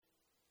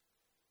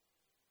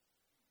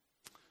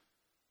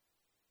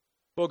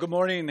Well, good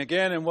morning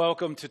again and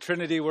welcome to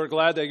Trinity. We're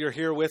glad that you're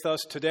here with us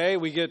today.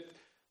 We get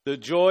the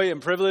joy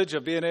and privilege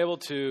of being able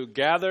to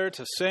gather,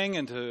 to sing,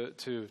 and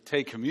to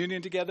take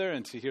communion together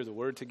and to hear the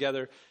word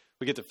together.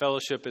 We get to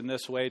fellowship in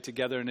this way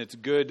together, and it's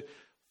good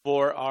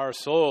for our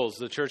souls.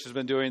 The church has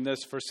been doing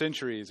this for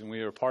centuries, and we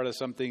are part of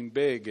something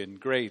big and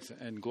great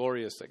and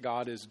glorious that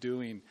God is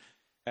doing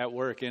at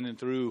work in and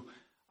through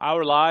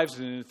our lives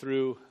and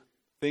through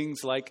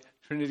things like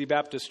Trinity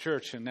Baptist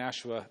Church in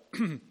Nashua,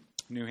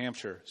 New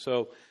Hampshire.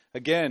 So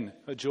again,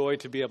 a joy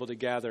to be able to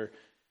gather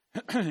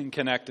and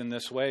connect in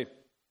this way.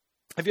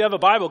 If you have a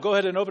Bible, go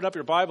ahead and open up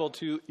your Bible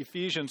to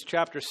Ephesians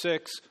chapter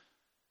 6.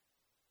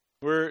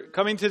 We're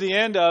coming to the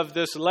end of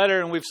this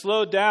letter, and we've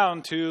slowed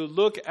down to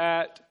look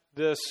at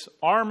this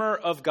armor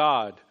of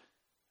God,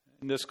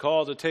 and this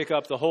call to take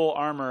up the whole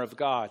armor of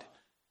God.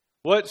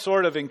 What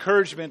sort of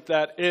encouragement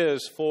that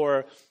is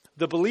for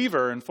the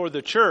believer and for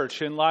the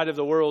church in light of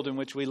the world in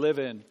which we live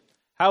in.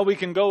 How we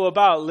can go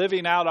about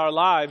living out our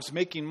lives,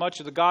 making much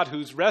of the God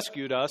who's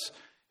rescued us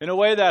in a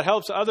way that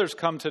helps others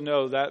come to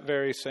know that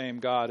very same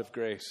God of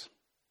grace.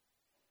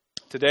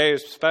 Today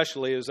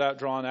especially is that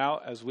drawn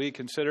out as we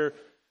consider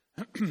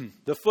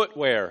the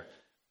footwear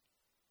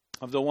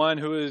of the one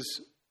who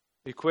is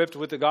equipped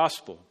with the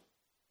gospel.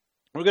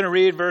 We're going to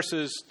read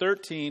verses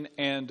 13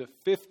 and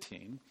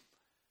 15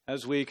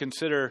 as we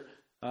consider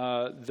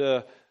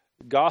the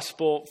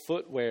gospel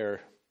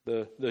footwear,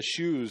 the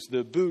shoes,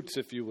 the boots,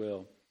 if you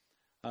will,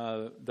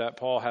 that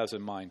Paul has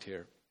in mind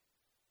here.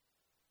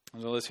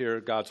 So let's hear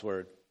God's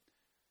word.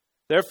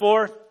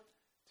 Therefore,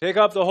 take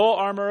up the whole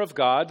armor of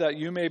God, that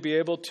you may be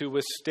able to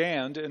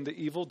withstand in the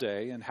evil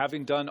day, and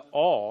having done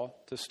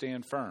all, to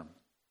stand firm.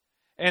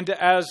 And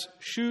as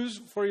shoes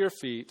for your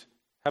feet,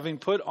 having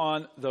put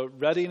on the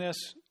readiness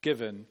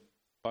given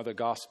by the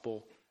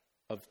gospel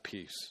of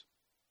peace.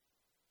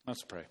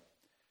 Let's pray.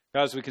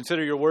 God, as we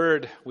consider your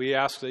word, we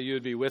ask that you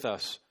would be with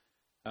us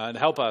and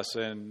help us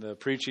in the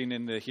preaching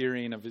and the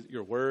hearing of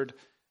your word,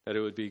 that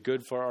it would be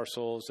good for our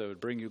souls, that it would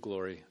bring you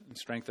glory and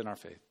strengthen our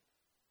faith.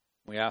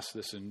 We ask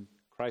this in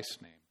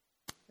Christ's name.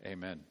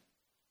 Amen.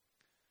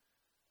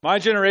 My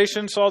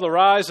generation saw the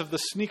rise of the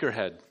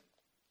sneakerhead.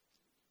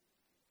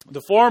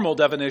 The formal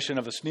definition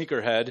of a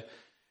sneakerhead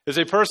is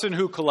a person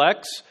who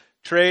collects,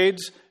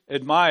 trades,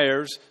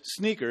 admires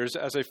sneakers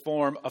as a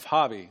form of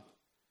hobby.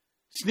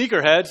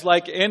 Sneakerheads,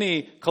 like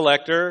any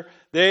collector,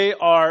 they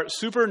are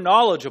super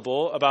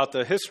knowledgeable about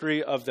the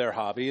history of their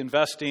hobby,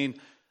 investing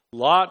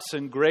lots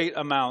and great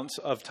amounts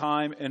of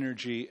time,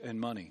 energy, and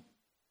money.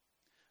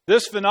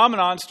 This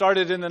phenomenon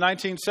started in the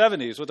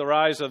 1970s with the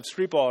rise of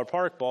street ball or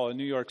park ball in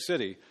New York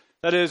City.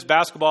 That is,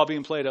 basketball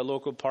being played at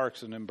local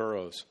parks and in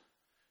boroughs.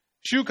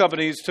 Shoe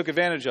companies took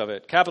advantage of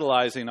it,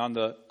 capitalizing on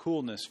the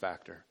coolness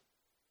factor.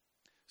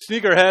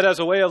 Sneakerhead as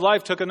a way of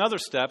life took another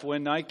step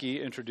when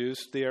Nike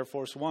introduced the Air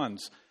Force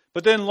Ones,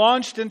 but then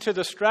launched into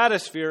the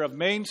stratosphere of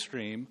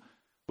mainstream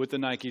with the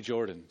Nike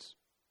Jordans.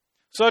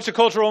 Such a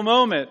cultural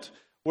moment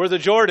were the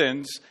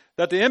Jordans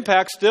that the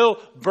impact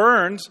still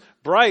burns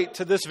bright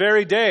to this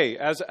very day,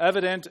 as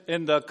evident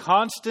in the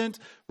constant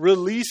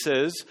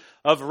releases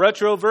of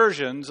retro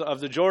versions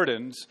of the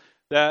Jordans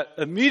that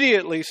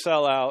immediately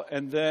sell out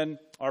and then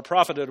are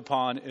profited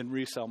upon in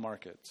resale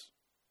markets.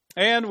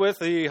 And with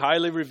the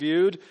highly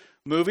reviewed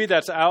movie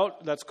that's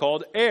out that's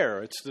called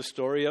Air. It's the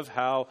story of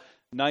how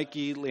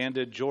Nike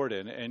landed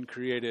Jordan and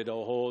created a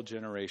whole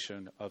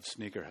generation of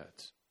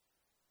sneakerheads.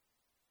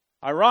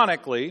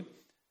 Ironically,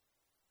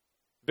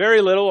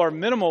 very little or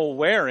minimal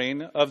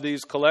wearing of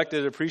these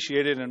collected,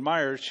 appreciated, and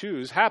admired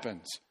shoes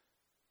happens.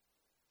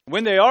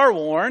 When they are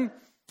worn,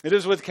 it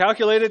is with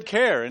calculated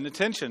care and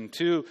attention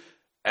to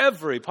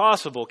every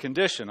possible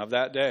condition of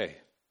that day.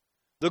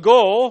 The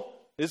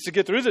goal is to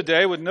get through the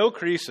day with no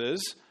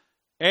creases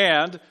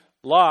and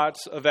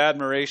lots of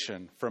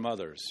admiration from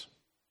others.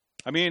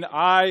 I mean,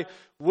 I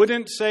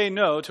wouldn't say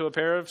no to a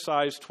pair of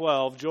size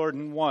 12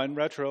 Jordan 1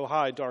 retro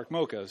high dark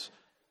mochas.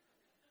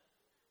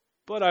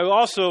 But I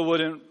also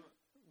wouldn't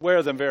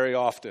wear them very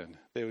often.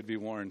 They would be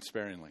worn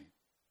sparingly.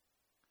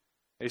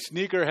 A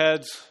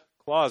sneakerhead's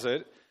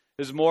closet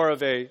is more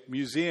of a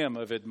museum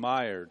of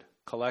admired,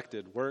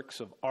 collected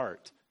works of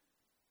art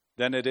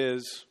than it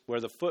is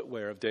where the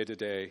footwear of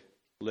day-to-day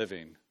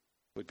living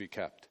would be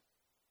kept.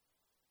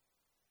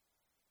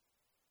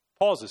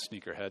 Paul's a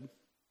sneakerhead,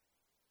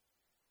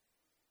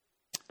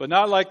 but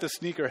not like the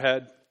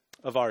sneakerhead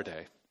of our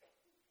day.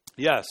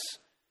 Yes,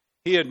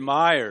 he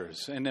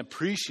admires and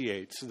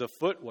appreciates the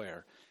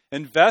footwear,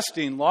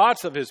 investing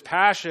lots of his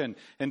passion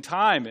and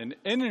time and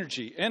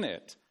energy in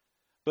it.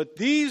 But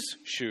these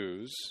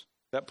shoes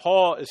that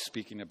Paul is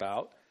speaking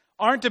about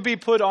aren't to be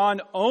put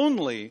on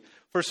only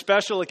for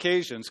special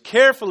occasions,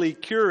 carefully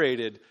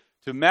curated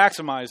to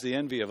maximize the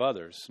envy of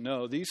others.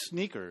 No, these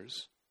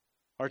sneakers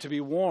are to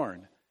be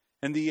worn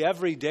in the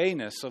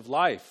everydayness of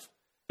life.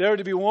 They are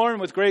to be worn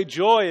with great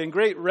joy and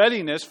great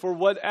readiness for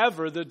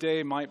whatever the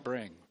day might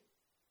bring.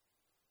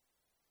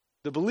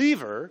 The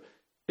believer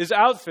is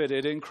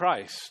outfitted in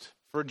Christ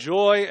for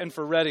joy and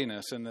for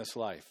readiness in this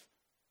life.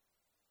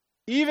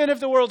 Even if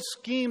the world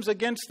schemes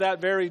against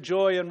that very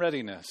joy and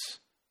readiness,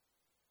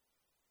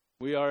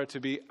 we are to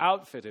be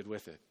outfitted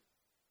with it.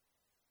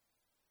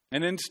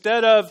 And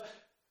instead of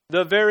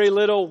the very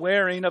little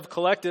wearing of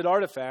collected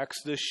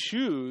artifacts, the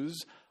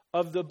shoes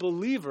of the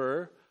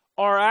believer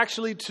are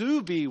actually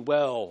to be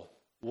well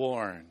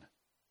worn.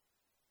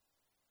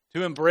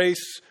 To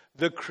embrace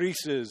the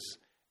creases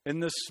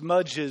and the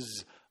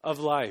smudges of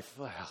life.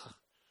 Well,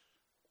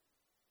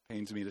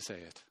 pains me to say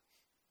it.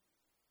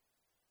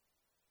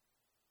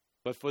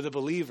 But for the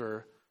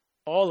believer,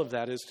 all of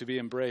that is to be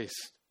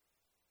embraced,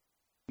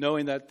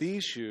 knowing that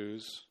these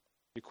shoes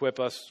equip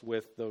us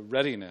with the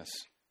readiness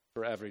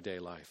for everyday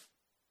life.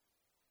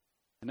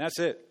 And that's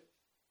it.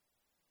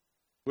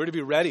 We're to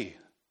be ready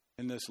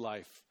in this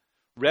life.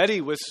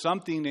 Ready with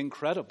something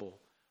incredible.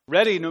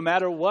 Ready no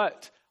matter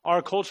what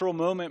our cultural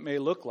moment may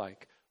look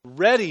like.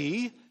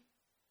 Ready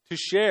to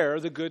share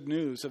the good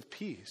news of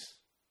peace.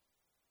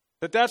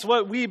 That's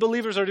what we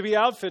believers are to be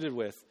outfitted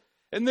with.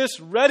 And this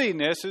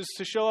readiness is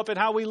to show up in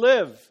how we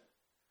live.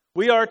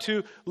 We are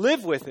to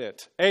live with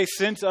it, a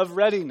sense of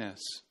readiness.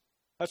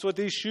 That's what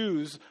these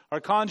shoes are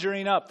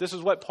conjuring up. This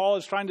is what Paul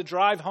is trying to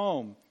drive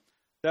home.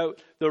 That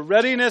the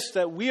readiness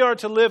that we are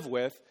to live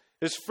with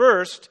is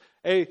first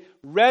a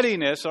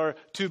readiness, or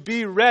to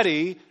be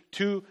ready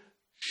to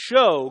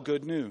show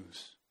good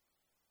news.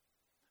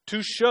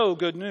 To show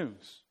good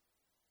news.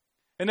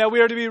 And that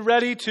we are to be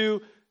ready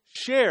to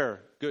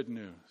share good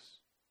news.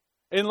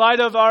 In light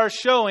of our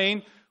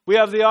showing, we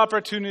have the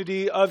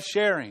opportunity of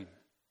sharing.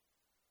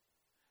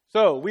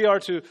 So we are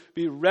to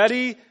be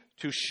ready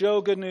to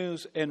show good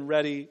news and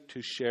ready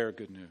to share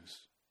good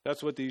news.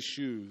 That's what these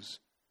shoes,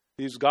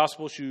 these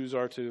gospel shoes,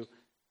 are to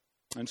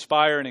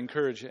inspire and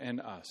encourage in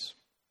us.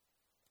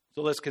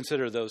 So let's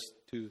consider those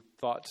two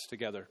thoughts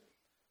together.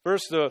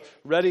 First, the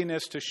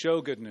readiness to show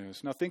good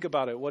news. Now think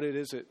about it. What it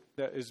is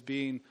that is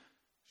being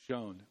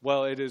shown?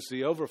 Well, it is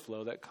the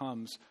overflow that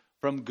comes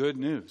from good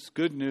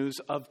news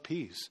of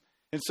peace.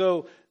 And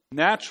so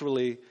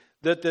naturally,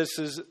 that this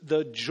is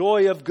the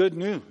joy of good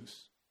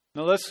news.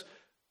 Now let's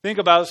think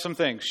about some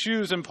things.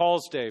 Shoes in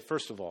Paul's day,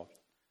 first of all.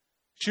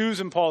 Shoes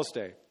in Paul's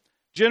day.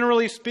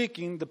 Generally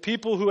speaking, the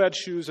people who had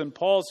shoes in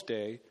Paul's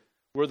day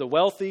were the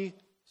wealthy,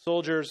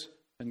 soldiers,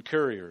 and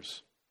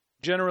couriers.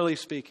 Generally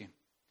speaking.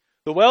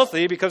 The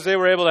wealthy, because they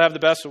were able to have the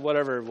best of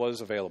whatever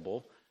was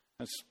available.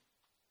 That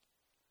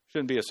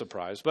shouldn't be a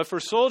surprise. But for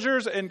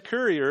soldiers and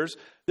couriers,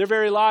 their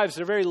very lives,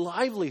 their very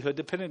livelihood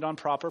depended on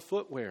proper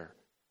footwear.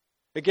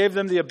 It gave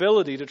them the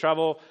ability to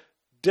travel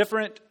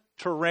different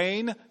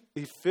terrain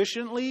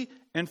efficiently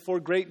and for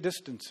great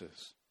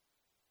distances.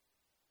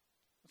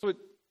 That's what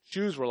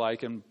shoes were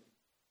like in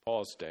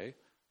Paul's day.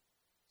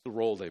 The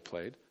role they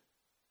played.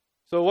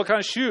 So what kind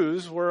of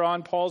shoes were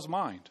on Paul's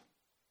mind?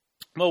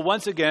 Well,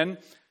 once again,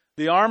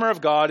 the armor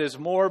of God is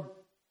more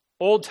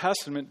Old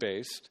Testament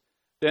based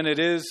than it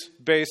is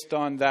based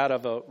on that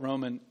of a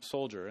Roman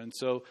soldier. And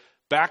so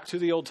back to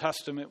the Old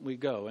Testament we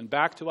go, and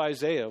back to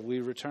Isaiah we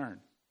return.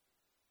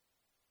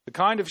 The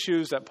kind of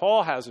shoes that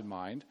Paul has in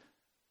mind,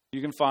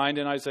 you can find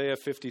in Isaiah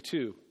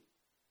 52.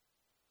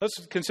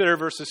 Let's consider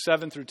verses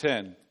 7 through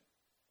 10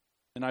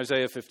 in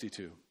Isaiah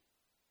 52.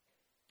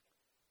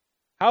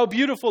 How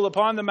beautiful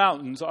upon the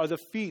mountains are the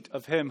feet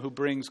of him who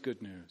brings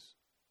good news,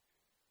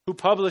 who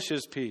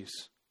publishes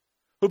peace,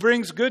 who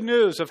brings good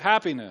news of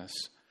happiness,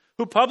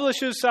 who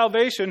publishes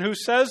salvation, who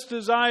says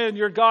to Zion,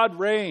 your God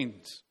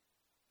reigns.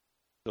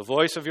 The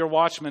voice of your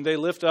watchmen, they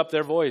lift up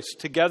their voice.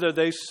 Together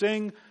they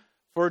sing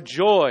for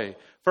joy.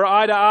 For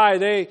eye to eye,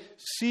 they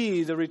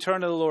see the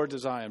return of the Lord to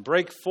Zion.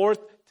 Break forth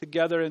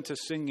together into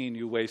singing,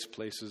 you waste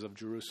places of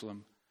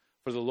Jerusalem.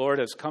 For the Lord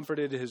has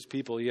comforted his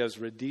people. He has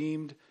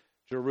redeemed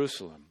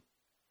Jerusalem.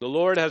 The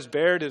Lord has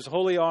bared his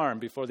holy arm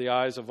before the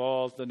eyes of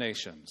all the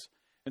nations.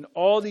 And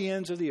all the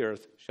ends of the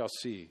earth shall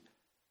see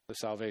the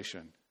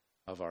salvation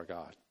of our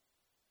God.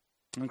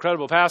 An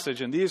incredible passage,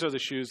 and these are the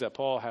shoes that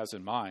Paul has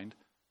in mind.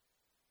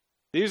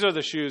 These are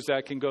the shoes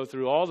that can go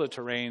through all the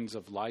terrains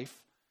of life,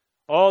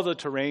 all the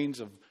terrains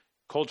of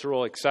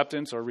cultural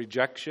acceptance or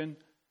rejection.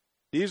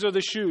 These are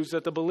the shoes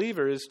that the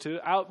believer is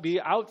to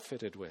be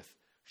outfitted with.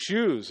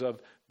 Shoes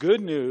of good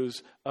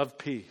news of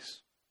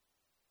peace.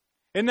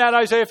 In that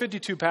Isaiah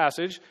 52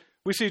 passage,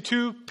 we see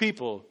two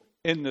people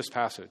in this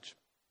passage.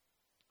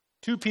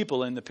 Two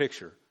people in the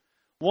picture.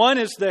 One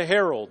is the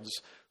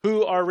heralds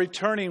who are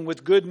returning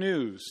with good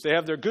news. They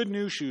have their good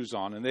news shoes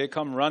on and they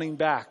come running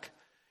back.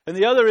 And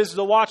the other is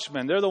the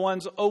watchmen. They're the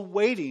ones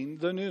awaiting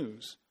the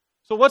news.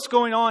 So what's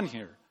going on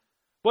here?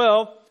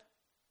 Well,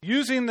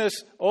 using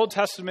this Old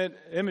Testament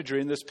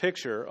imagery in this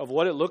picture of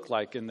what it looked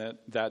like in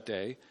that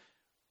day,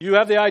 you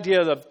have the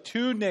idea of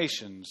two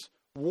nations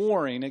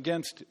warring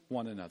against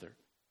one another.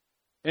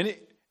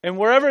 And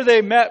wherever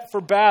they met for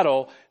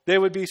battle, they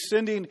would be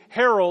sending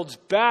heralds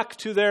back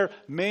to their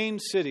main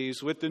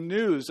cities with the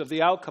news of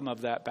the outcome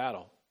of that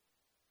battle.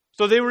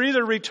 So they were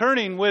either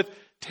returning with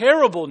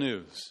terrible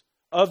news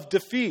of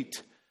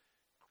defeat,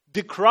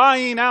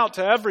 decrying out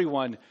to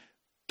everyone,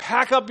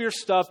 pack up your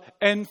stuff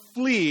and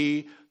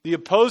flee, the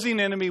opposing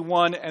enemy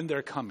won and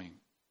they're coming.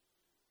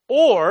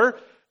 or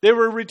they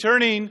were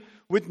returning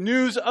with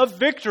news of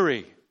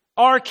victory.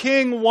 Our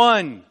King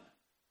won.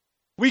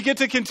 We get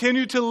to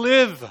continue to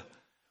live.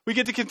 We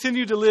get to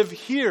continue to live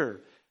here.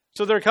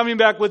 So they're coming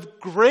back with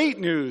great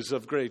news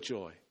of great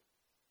joy.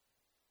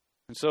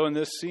 And so in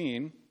this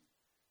scene,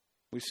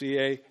 we see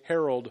a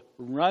herald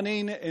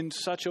running in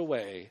such a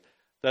way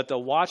that the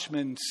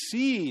watchmen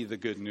see the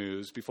good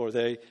news before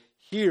they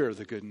hear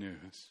the good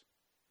news.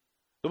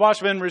 The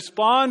watchmen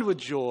respond with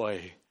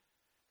joy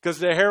because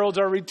the heralds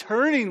are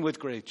returning with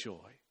great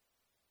joy.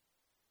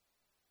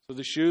 So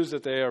the shoes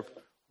that they are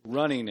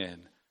running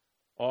in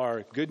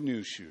are good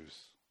news shoes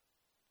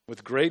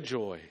with great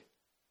joy.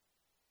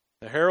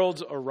 The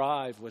heralds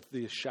arrive with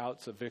the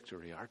shouts of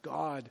victory. Our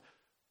God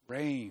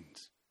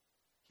reigns.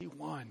 He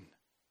won.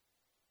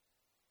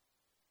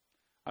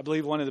 I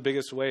believe one of the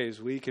biggest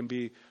ways we can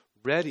be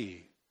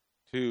ready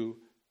to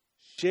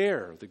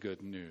share the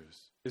good news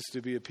is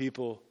to be a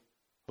people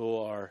who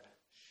are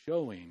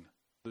showing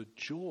the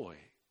joy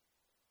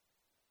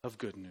of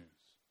good news.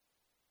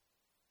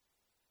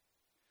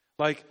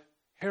 Like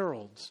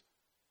heralds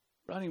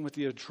running with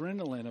the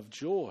adrenaline of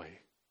joy.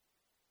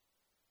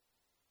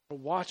 Or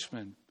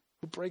watchmen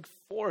who break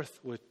forth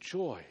with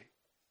joy.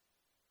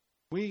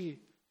 We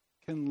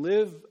can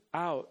live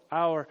out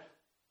our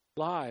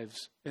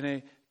lives in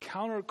a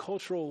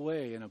countercultural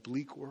way in a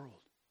bleak world.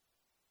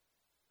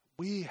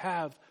 We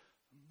have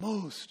the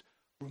most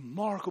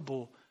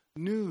remarkable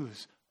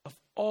news of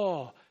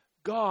all.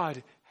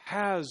 God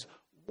has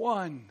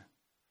won.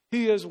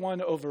 He has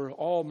won over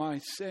all my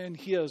sin.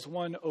 He has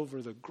won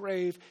over the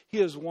grave. He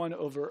has won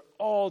over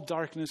all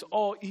darkness,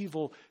 all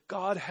evil.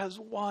 God has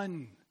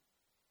won.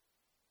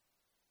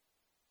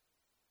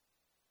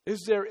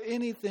 Is there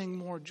anything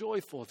more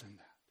joyful than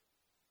that?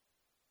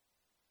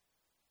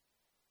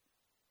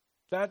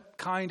 That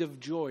kind of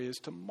joy is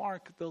to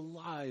mark the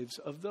lives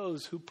of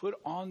those who put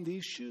on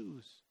these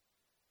shoes.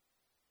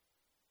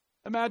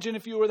 Imagine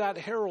if you were that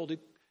herald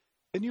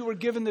and you were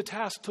given the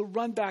task to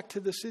run back to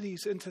the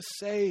cities and to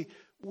say,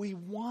 "We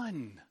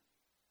won."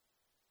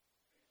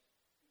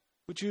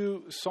 Would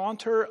you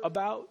saunter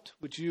about?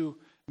 Would you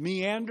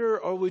meander?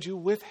 Or would you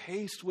with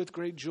haste, with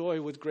great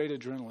joy, with great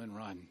adrenaline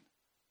run?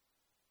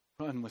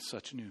 Run with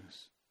such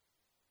news.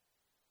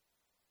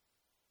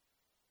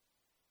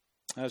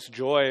 As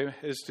joy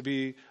is to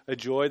be a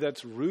joy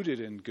that's rooted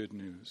in good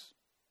news.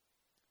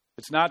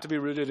 It's not to be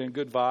rooted in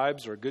good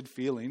vibes or good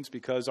feelings,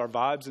 because our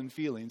vibes and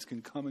feelings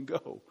can come and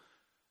go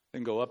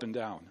up and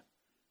down.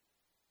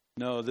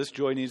 No, this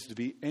joy needs to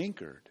be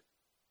anchored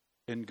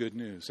in good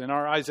news. And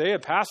our Isaiah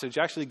passage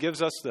actually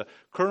gives us the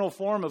kernel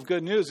form of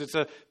good news. It's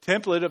a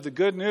template of the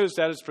good news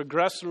that has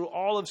progressed through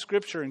all of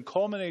Scripture and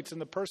culminates in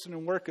the person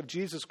and work of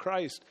Jesus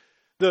Christ.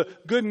 The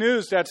good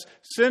news that's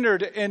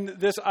centered in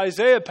this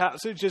Isaiah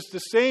passage is the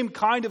same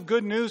kind of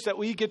good news that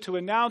we get to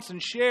announce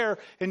and share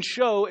and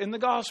show in the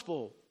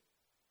gospel.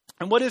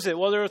 And what is it?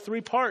 Well, there are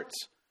three parts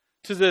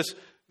to this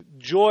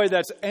joy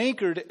that's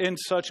anchored in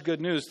such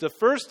good news. The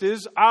first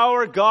is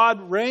our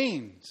God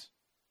reigns.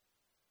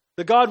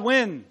 The God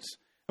wins.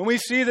 And we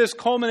see this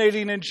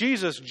culminating in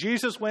Jesus.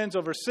 Jesus wins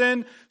over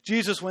sin.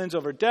 Jesus wins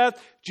over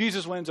death.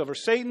 Jesus wins over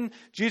Satan.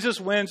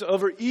 Jesus wins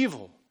over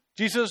evil.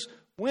 Jesus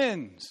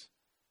wins.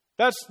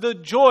 That's the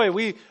joy.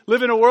 We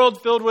live in a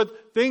world filled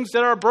with things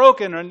that are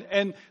broken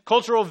and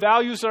cultural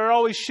values that are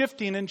always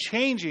shifting and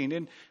changing.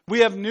 And we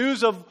have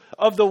news of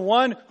the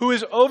one who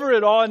is over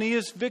it all, and he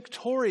is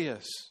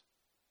victorious.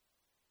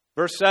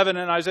 Verse 7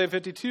 in Isaiah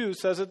 52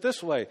 says it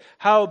this way: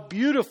 "How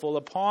beautiful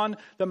upon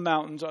the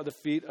mountains are the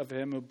feet of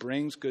him who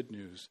brings good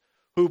news,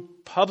 who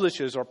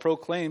publishes or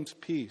proclaims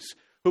peace,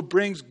 who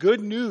brings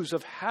good news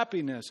of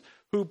happiness,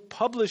 who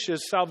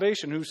publishes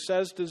salvation, who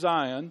says to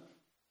Zion,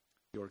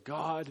 your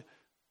God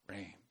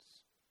reigns."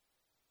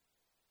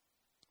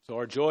 So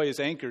our joy is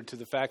anchored to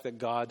the fact that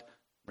God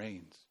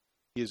reigns.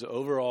 He is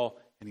over all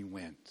and he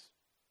wins.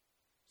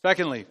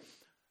 Secondly,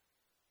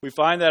 we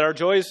find that our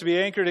joy is to be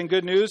anchored in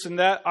good news and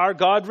that our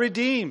God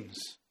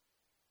redeems.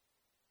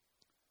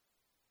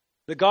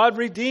 That God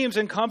redeems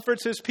and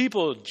comforts his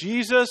people.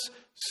 Jesus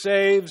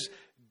saves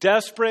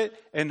desperate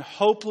and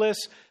hopeless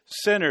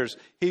sinners.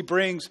 He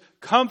brings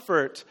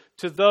comfort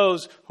to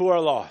those who are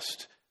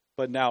lost,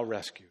 but now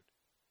rescued.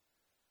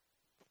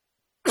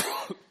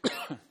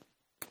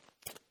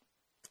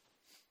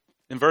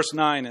 In verse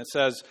 9 it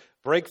says,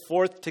 "Break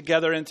forth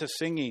together into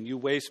singing, you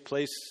waste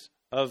place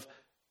of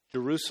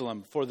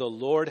Jerusalem, for the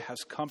Lord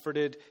has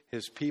comforted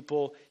his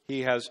people.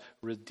 He has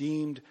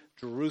redeemed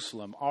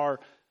Jerusalem."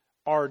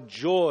 Our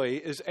joy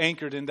is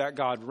anchored in that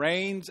God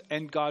reigns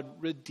and God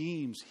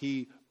redeems.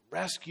 He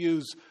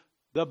rescues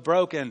the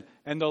broken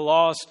and the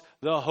lost,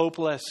 the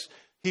hopeless.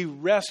 He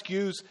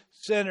rescues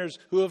sinners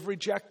who have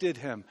rejected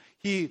him.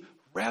 He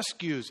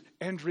rescues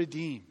and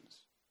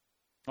redeems.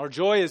 Our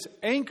joy is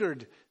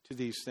anchored to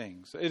these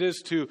things. It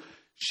is to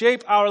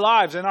shape our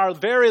lives, and our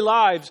very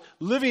lives,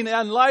 living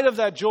in light of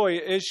that joy,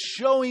 is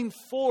showing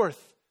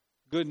forth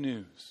good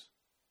news.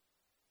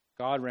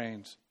 God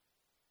reigns.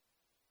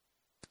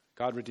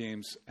 God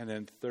redeems. And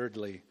then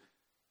thirdly,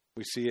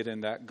 we see it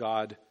in that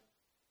God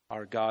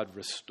our God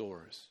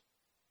restores.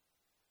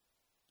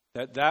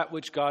 That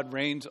which God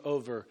reigns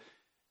over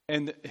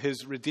and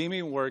his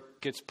redeeming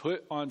work gets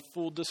put on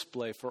full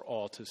display for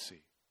all to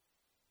see.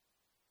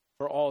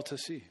 For all to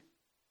see.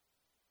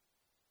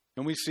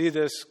 And we see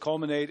this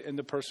culminate in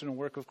the person and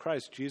work of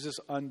Christ. Jesus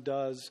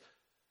undoes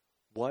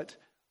what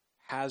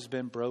has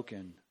been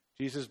broken.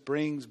 Jesus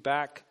brings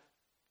back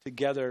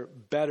together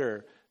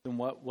better than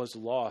what was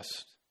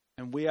lost.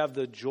 And we have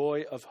the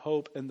joy of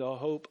hope and the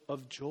hope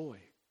of joy.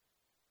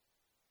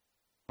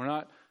 We're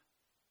not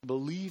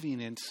believing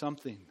in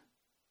something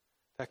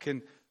that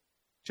can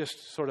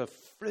just sort of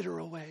fritter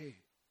away.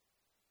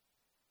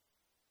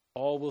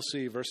 All will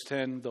see, verse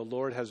 10, the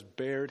Lord has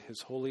bared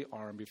his holy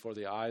arm before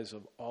the eyes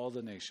of all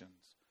the nations.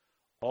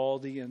 All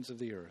the ends of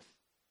the earth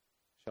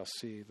shall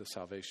see the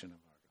salvation of our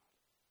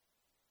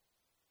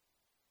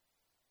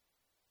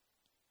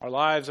God. Our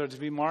lives are to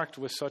be marked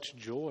with such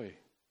joy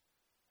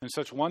and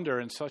such wonder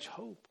and such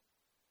hope.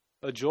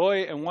 A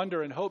joy and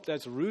wonder and hope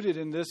that's rooted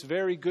in this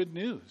very good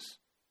news.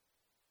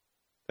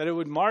 That it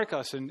would mark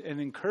us and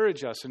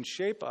encourage us and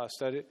shape us.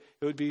 That it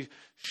would be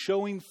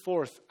showing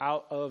forth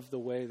out of the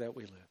way that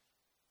we live.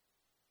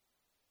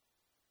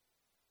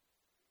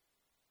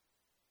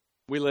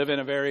 We live in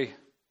a very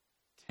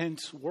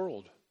tense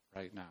world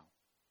right now.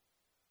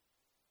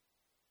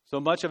 So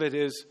much of it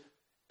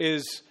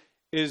is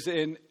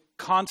in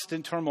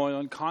constant turmoil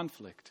and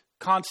conflict,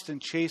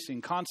 constant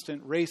chasing,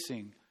 constant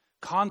racing,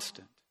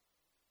 constant.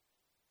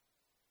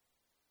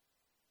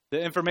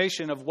 The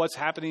information of what's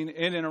happening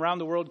in and around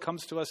the world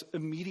comes to us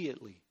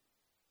immediately.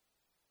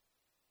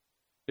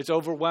 It's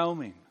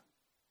overwhelming.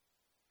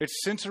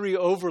 It's sensory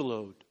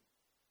overload.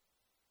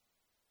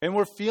 And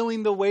we're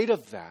feeling the weight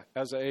of that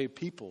as a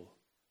people.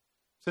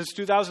 Since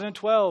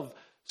 2012,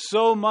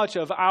 so much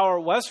of our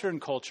Western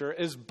culture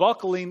is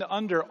buckling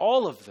under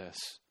all of this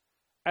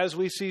as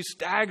we see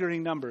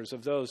staggering numbers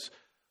of those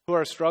who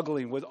are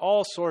struggling with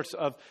all sorts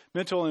of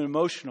mental and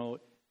emotional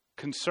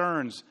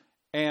concerns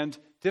and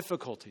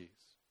difficulties.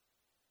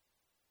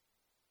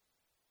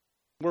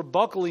 We're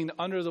buckling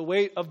under the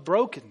weight of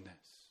brokenness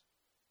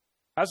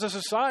as a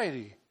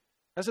society,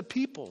 as a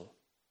people.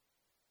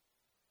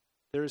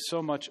 There is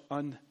so much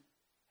unhealth.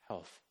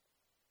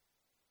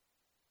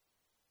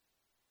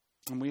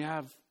 And we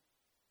have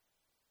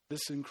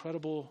this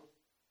incredible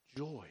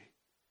joy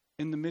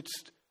in the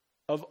midst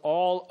of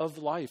all of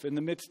life, in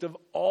the midst of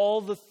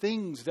all the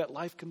things that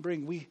life can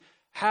bring. We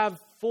have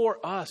for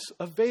us,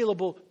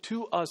 available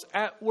to us,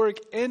 at work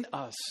in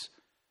us,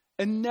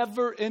 a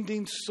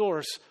never-ending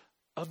source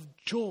of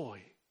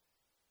joy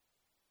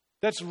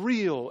that's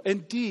real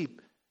and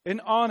deep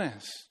and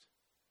honest.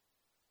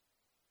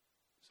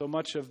 So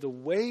much of the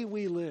way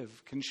we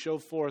live can show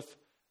forth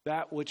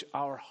that which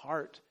our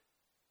heart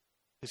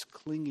is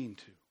clinging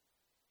to.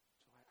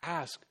 So I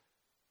ask,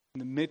 in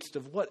the midst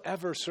of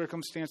whatever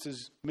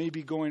circumstances may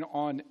be going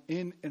on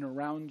in and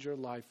around your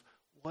life,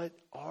 what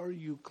are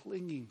you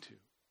clinging to?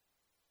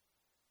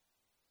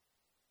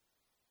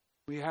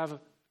 We have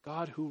a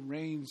God who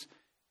reigns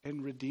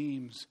and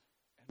redeems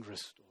and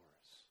restores.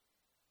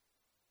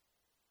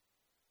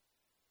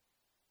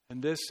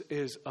 And this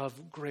is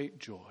of great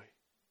joy,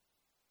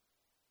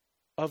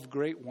 of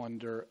great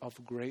wonder,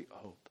 of great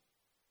hope.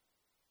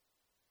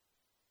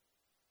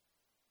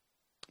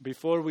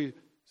 Before we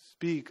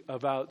speaking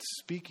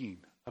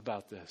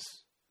about this,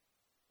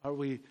 are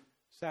we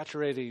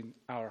saturating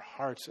our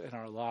hearts and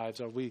our lives?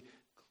 Are we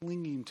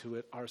clinging to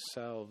it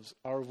ourselves?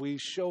 Are we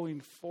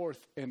showing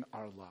forth in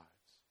our lives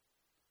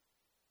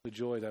the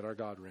joy that our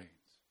God reigns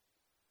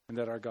and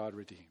that our God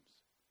redeems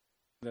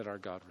and that our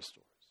God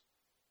restores?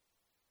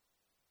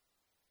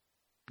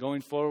 Going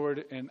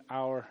forward in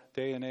our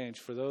day and age,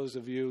 for those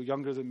of you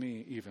younger than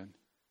me even,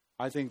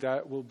 I think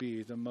that will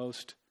be the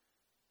most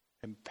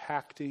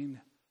impacting,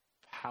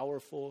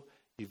 powerful,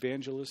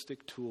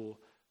 evangelistic tool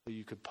that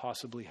you could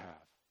possibly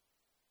have.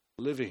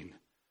 Living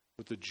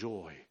with the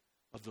joy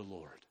of the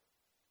Lord.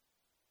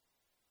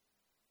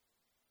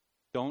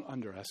 Don't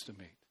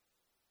underestimate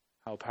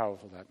how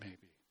powerful that may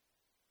be.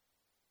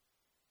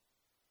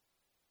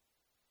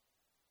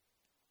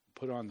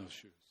 Put on those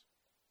shoes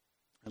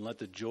and let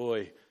the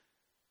joy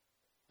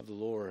of the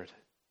Lord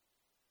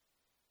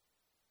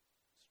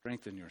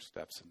strengthen your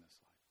steps in this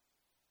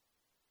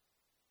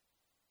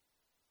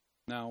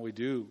life. Now, we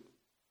do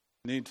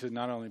need to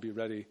not only be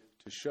ready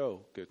to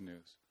show good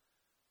news,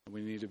 but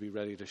we need to be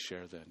ready to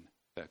share then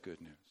that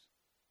good news.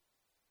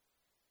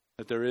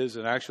 That there is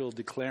an actual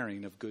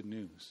declaring of good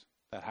news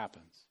that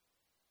happens.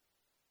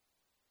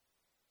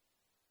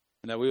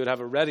 And that we would have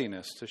a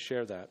readiness to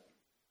share that.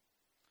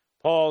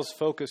 Paul's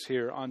focus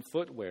here on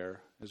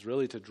footwear is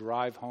really to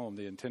drive home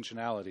the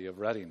intentionality of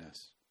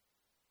readiness.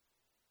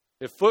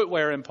 If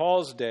footwear in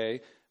Paul's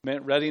day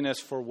meant readiness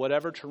for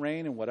whatever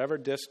terrain and whatever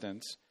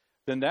distance,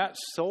 then that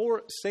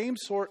same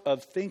sort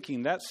of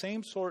thinking, that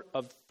same sort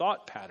of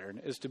thought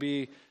pattern is to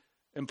be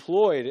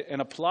employed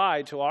and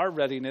applied to our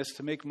readiness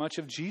to make much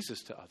of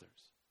Jesus to others.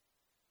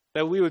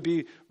 That we would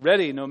be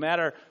ready no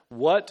matter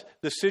what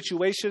the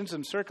situations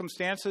and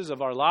circumstances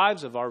of our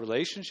lives, of our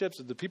relationships,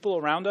 of the people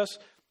around us,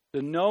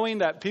 The knowing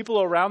that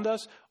people around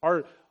us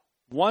are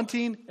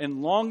wanting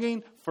and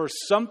longing for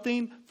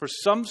something, for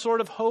some sort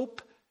of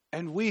hope,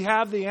 and we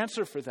have the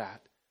answer for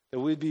that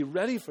we'd be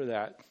ready for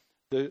that.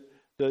 The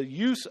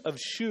use of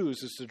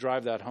shoes is to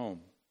drive that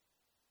home.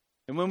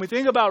 And when we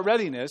think about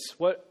readiness,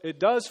 what it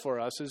does for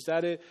us is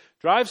that it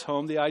drives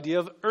home the idea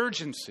of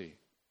urgency.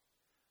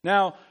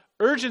 Now,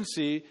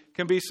 urgency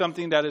can be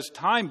something that is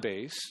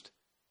time-based,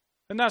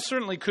 and that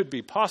certainly could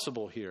be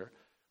possible here.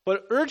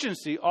 But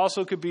urgency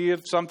also could be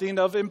something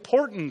of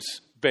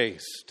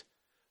importance-based,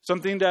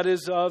 something that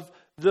is of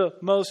the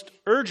most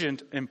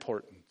urgent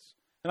importance.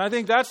 And I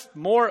think that's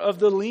more of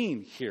the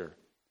lean here,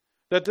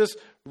 that this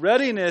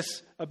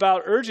readiness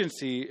about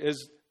urgency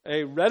is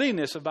a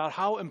readiness about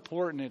how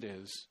important it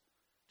is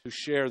to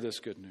share this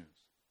good news.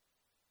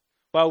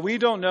 While we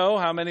don't know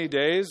how many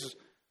days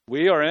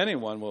we or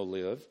anyone will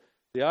live,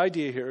 the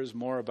idea here is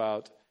more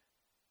about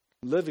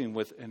living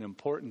with an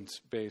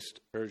importance-based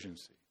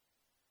urgency.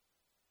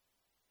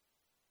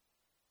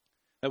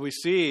 That we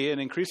see in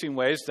increasing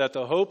ways that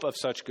the hope of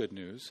such good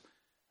news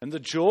and the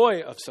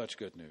joy of such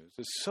good news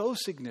is so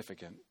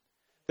significant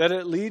that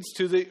it leads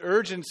to the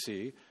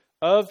urgency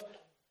of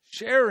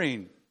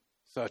sharing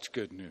such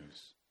good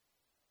news,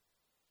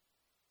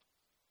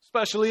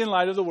 especially in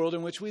light of the world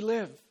in which we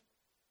live.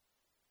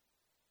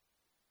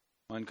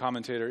 One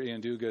commentator,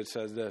 Ian Duguid,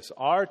 says this: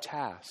 our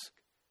task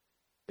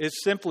is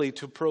simply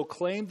to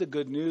proclaim the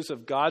good news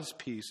of God's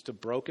peace to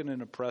broken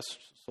and oppressed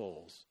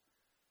souls,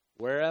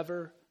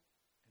 wherever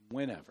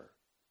whenever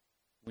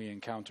we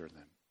encounter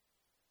them.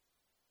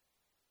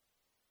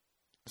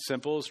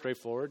 Simple,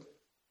 straightforward.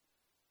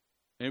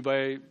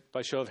 Anybody,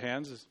 by show of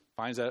hands,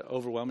 finds that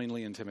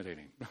overwhelmingly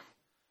intimidating?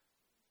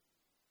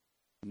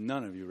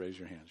 None of you raise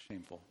your hand.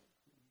 Shameful.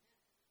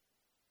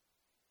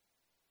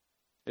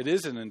 It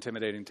is an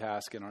intimidating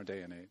task in our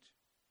day and age.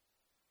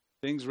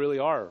 Things really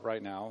are,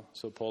 right now,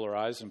 so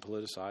polarized and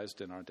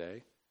politicized in our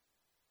day.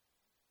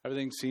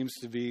 Everything seems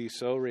to be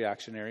so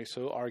reactionary,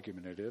 so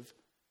argumentative.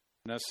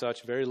 And as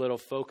such, very little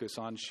focus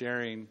on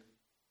sharing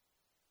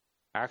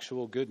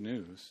actual good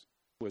news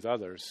with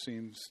others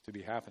seems to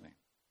be happening.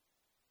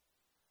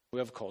 We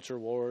have culture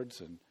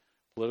wars and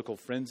political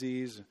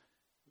frenzies.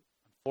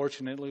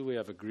 Unfortunately, we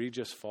have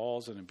egregious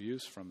falls and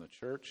abuse from the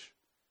church.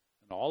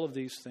 And all of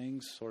these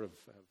things sort of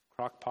have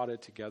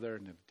crock-potted together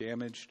and have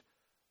damaged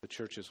the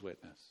church's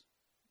witness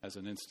as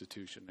an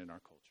institution in our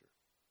culture.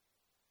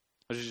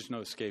 There's just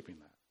no escaping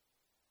that.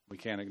 We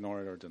can't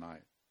ignore it or deny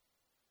it.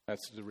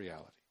 That's the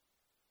reality.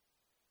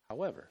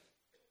 However,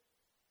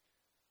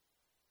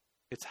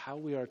 it's how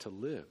we are to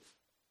live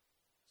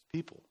as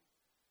people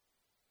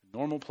in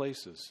normal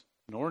places,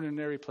 in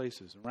ordinary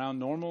places, around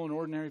normal and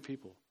ordinary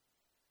people.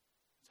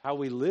 It's how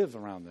we live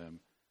around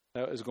them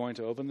that is going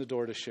to open the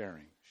door to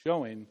sharing.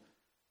 Showing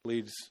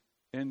leads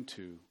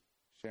into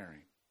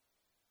sharing.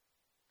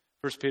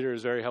 1 Peter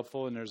is very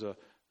helpful, and there's a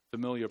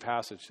familiar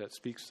passage that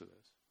speaks to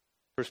this.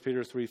 1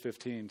 Peter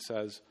 3:15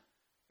 says,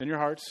 "In your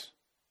hearts,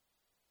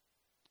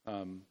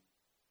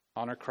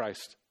 honor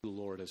Christ the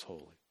Lord as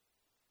holy,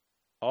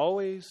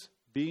 always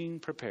being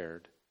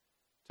prepared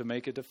to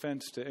make a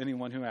defense to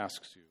anyone who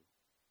asks you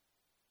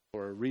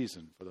for a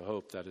reason for the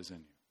hope that is in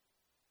you."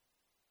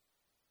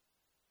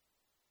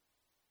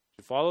 Did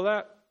you follow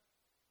that?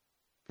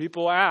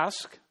 People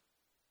ask,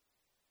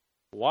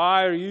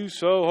 why are you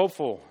so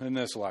hopeful in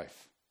this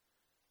life?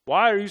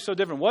 Why are you so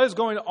different? What is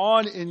going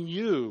on in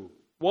you?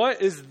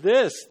 What is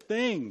this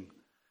thing?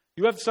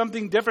 You have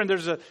something different.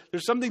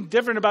 There's something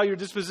different about your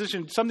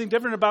disposition, something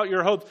different about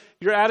your hope,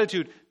 your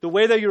attitude, the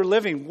way that you're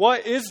living.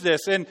 What is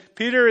this? And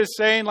Peter is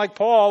saying, like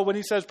Paul, when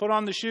he says, put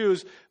on the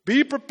shoes,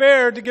 be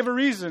prepared to give a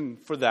reason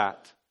for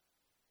that.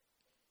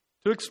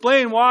 To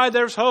explain why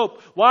there's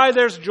hope, why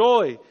there's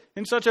joy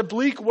in such a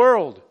bleak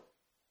world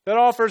that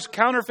offers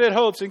counterfeit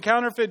hopes and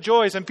counterfeit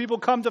joys. And people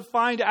come to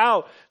find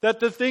out that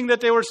the thing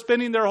that they were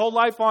spending their whole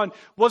life on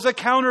was a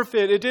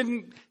counterfeit. It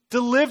didn't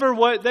deliver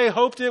what they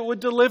hoped it would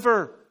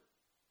deliver.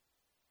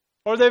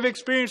 Or they've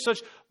experienced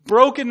such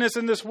brokenness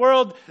in this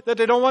world that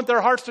they don't want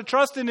their hearts to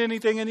trust in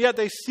anything. And yet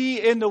they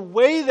see in the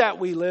way that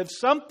we live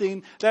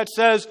something that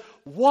says,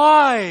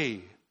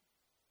 why?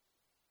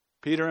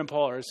 Peter and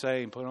Paul are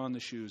saying, put on the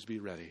shoes, be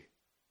ready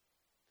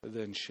to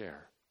then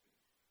share.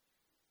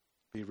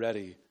 Be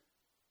ready to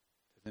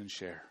then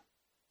share.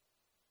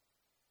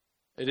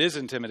 It is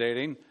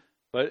intimidating,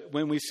 but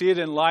when we see it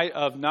in light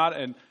of not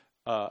an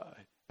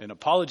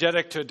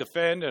apologetic to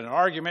defend, and an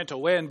argument to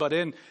win, but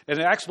in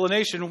an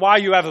explanation why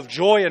you have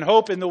joy and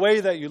hope in the way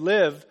that you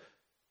live,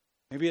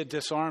 maybe it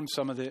disarms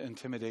some of the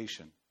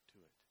intimidation to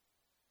it.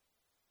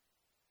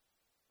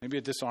 Maybe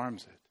it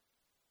disarms it.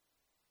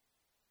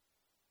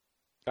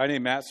 A guy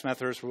named Matt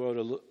Smethurst wrote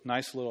a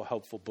nice little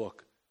helpful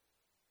book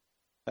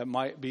that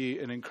might be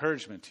an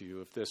encouragement to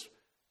you if this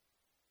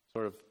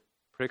sort of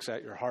pricks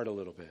at your heart a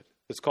little bit.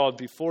 It's called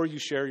Before You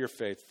Share Your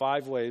Faith,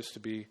 5 Ways to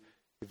Be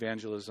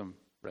Evangelism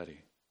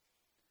Ready.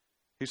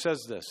 He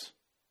says this: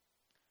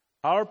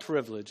 our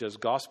privilege as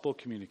gospel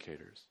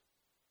communicators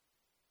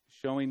is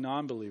showing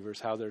non-believers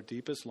how their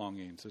deepest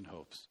longings and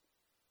hopes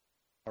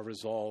are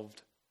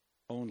resolved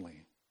only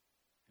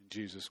in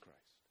Jesus Christ.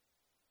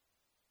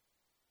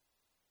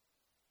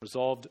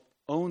 Resolved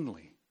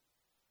only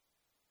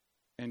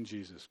in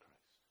Jesus Christ.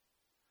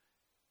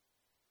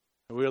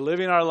 And we are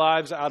living our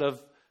lives out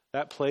of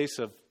that place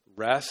of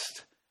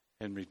rest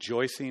and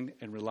rejoicing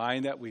and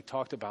relying that we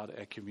talked about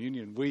at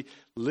communion. We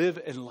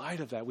live in light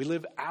of that. We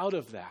live out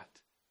of that.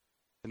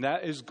 And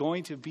that is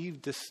going to be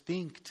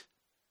distinct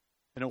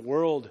in a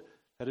world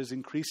that is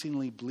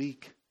increasingly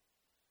bleak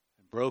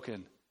and broken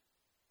and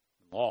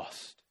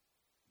lost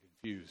and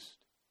confused.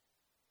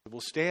 It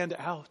will stand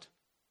out.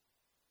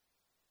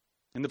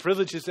 And the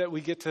privilege is that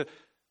we get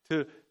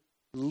to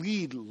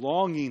lead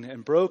longing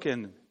and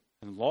broken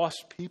and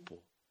lost people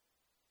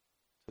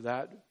to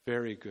that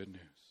very good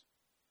news.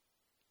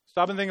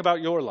 Stop and think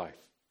about your life.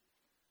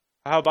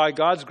 How by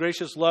God's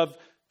gracious love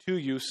to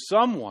you,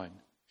 someone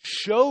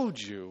showed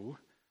you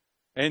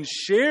and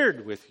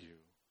shared with you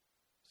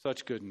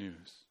such good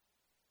news.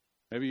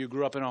 Maybe you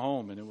grew up in a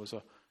home and it was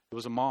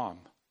a mom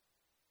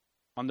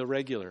on the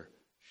regular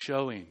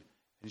showing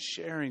and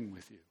sharing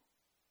with you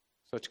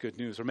such good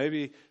news. Or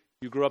maybe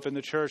you grew up in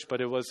the church,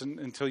 but it wasn't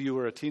until you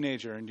were a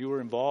teenager and you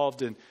were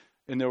involved and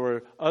there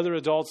were other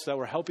adults that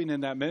were helping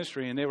in that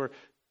ministry, and they were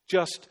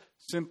just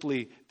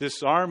simply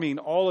disarming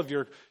all of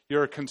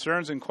your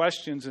concerns and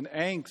questions and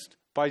angst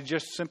by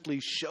just simply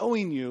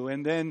showing you.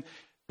 And then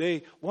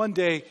they one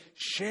day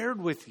shared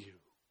with you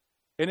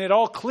and it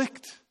all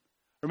clicked.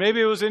 Or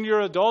maybe it was in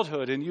your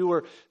adulthood and you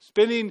were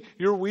spinning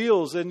your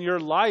wheels in your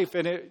life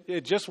and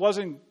it just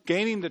wasn't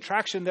gaining the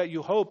traction that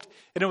you hoped.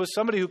 And it was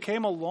somebody who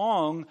came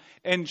along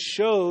and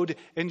showed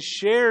and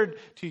shared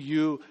to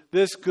you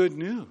this good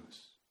news.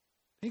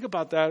 Think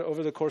about that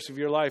over the course of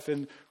your life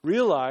and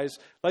realize,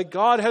 like,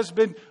 God has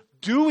been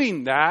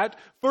doing that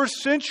for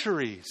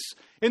centuries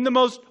in the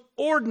most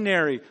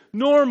ordinary,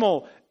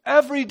 normal,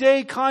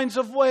 everyday kinds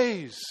of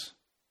ways.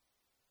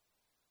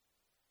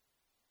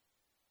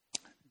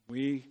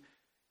 We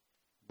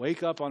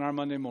wake up on our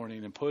Monday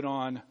morning and put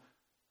on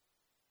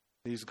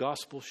these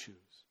gospel shoes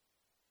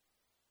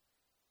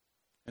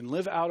and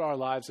live out our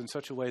lives in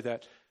such a way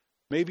that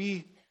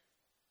maybe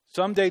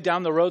someday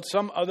down the road,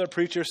 some other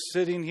preacher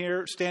standing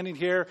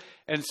here,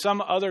 and some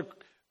other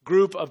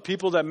group of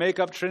people that make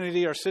up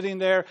Trinity are sitting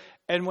there.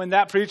 And when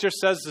that preacher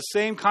says the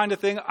same kind of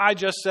thing I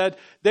just said,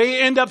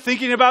 they end up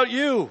thinking about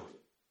you.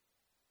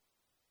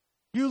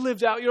 You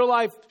lived out your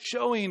life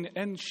showing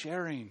and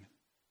sharing.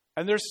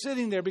 And they're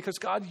sitting there because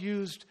God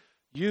used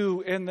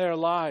you in their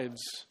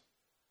lives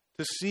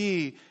to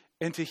see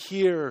and to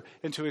hear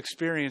and to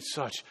experience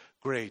such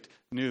great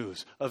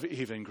news of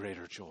even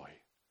greater joy.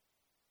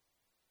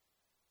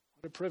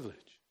 What a privilege.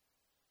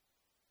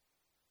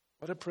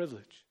 What a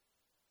privilege.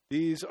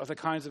 These are the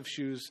kinds of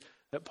shoes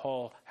that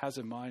Paul has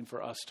in mind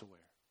for us to wear,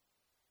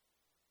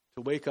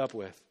 to wake up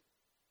with.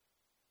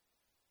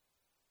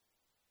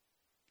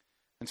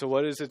 And so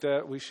what is it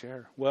that we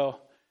share?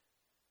 Well,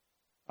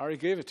 I already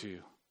gave it to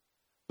you.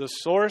 The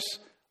source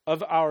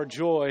of our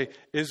joy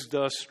is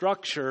the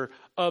structure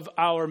of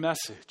our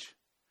message,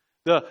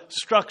 the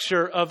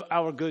structure of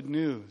our good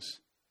news.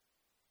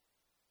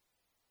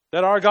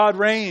 That our God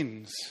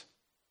reigns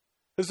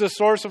is the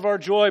source of our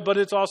joy, but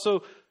it's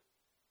also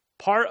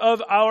part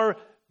of our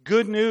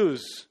good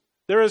news.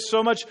 There is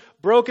so much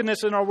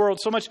brokenness in our world,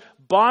 so much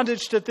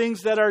bondage to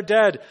things that are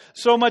dead,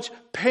 so much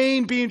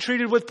pain being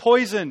treated with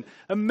poison.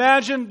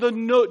 Imagine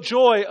the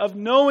joy of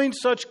knowing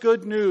such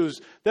good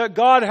news, that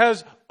God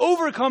has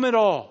overcome it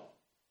all.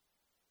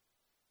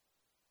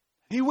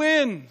 He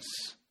wins.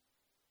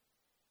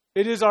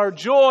 It is our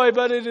joy,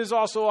 but it is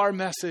also our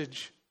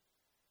message.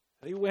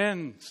 He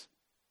wins.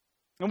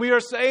 And we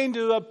are saying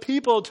to a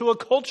people, to a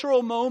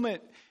cultural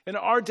moment in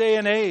our day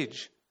and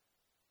age,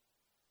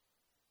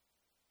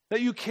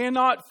 that you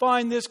cannot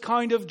find this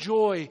kind of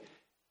joy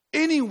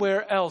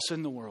anywhere else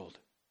in the world.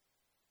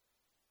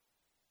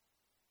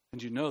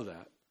 And you know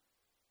that.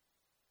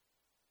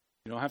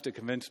 You don't have to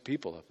convince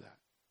people of that.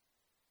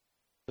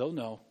 They'll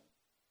know.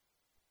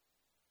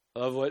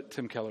 I love what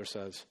Tim Keller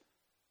says.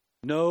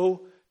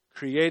 No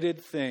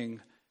created thing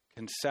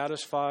can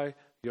satisfy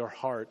your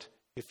heart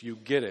if you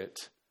get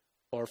it,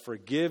 or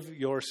forgive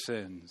your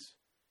sins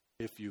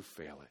if you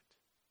fail it.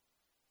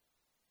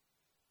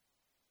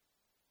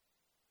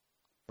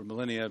 For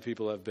millennia,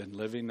 people have been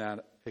living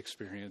that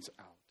experience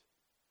out.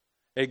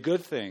 A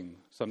good thing,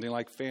 something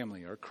like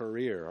family or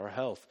career or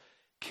health,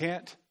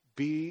 can't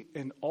be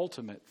an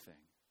ultimate thing.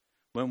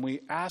 When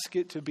we ask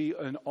it to be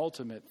an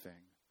ultimate thing,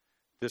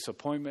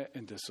 disappointment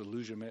and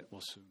disillusionment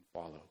will soon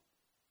follow.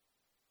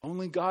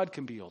 Only God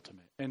can be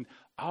ultimate. And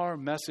our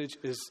message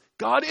is,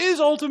 God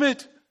is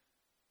ultimate.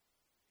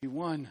 He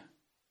won.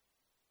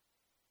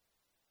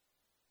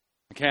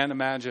 I can't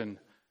imagine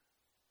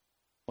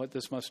what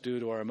this must do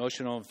to our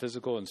emotional and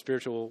physical and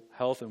spiritual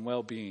health and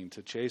well-being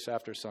to chase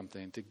after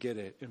something, to get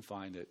it and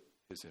find it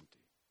is empty.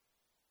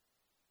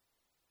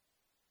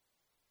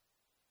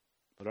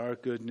 But our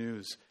good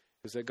news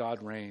is that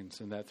God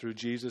reigns and that through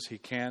Jesus He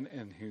can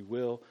and He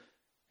will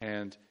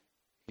and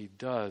He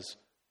does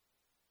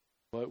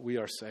what we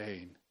are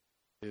saying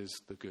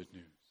is the good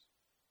news.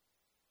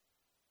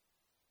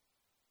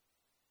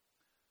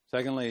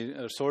 Secondly,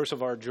 a source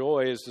of our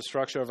joy is the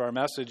structure of our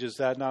message is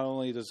that not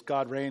only does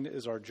God reign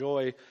is our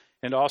joy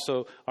and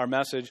also our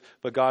message,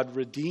 but God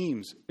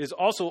redeems is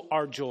also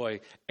our joy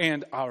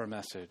and our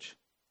message.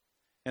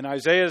 In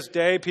Isaiah's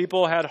day,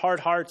 people had hard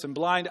hearts and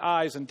blind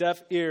eyes and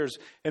deaf ears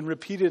and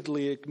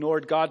repeatedly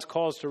ignored God's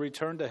calls to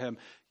return to him.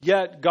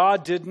 Yet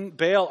God didn't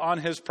bail on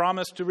his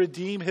promise to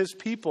redeem his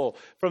people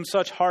from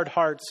such hard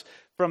hearts,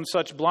 from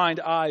such blind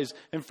eyes,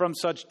 and from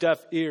such deaf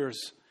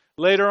ears.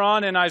 Later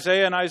on in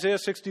Isaiah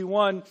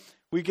 61,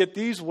 we get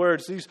these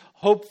words, these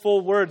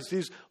hopeful words,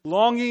 these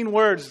longing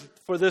words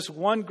for this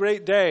one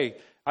great day.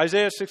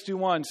 Isaiah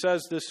 61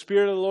 says, "The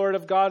Spirit of the Lord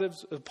of God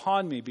is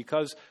upon me,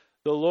 because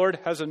the Lord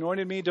has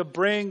anointed me to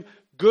bring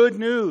good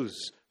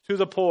news to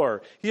the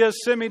poor. He has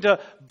sent me to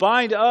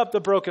bind up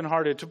the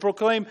brokenhearted, to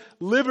proclaim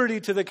liberty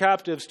to the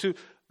captives, to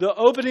the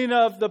opening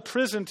of the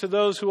prison to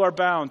those who are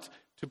bound,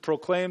 to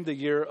proclaim the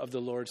year of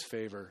the Lord's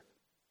favor."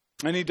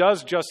 And he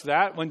does just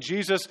that. When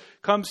Jesus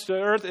comes to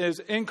earth in his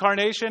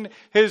incarnation,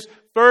 his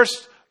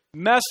first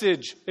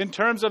message in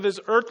terms of his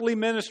earthly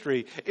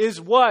ministry is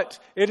what?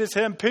 It is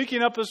him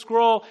picking up a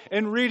scroll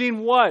and reading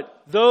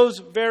what? Those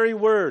very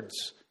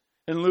words.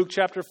 In Luke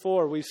chapter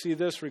 4, we see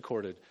this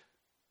recorded.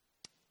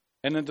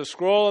 "And then the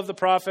scroll of the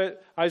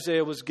prophet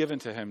Isaiah was given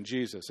to him,"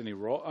 Jesus, "and he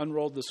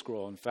unrolled the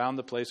scroll and found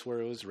the place where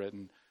it was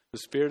written, 'The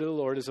Spirit of the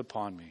Lord is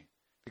upon me,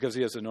 because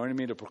he has anointed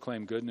me to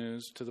proclaim good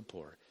news to the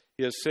poor.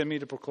 He has sent me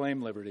to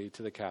proclaim liberty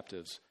to the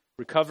captives,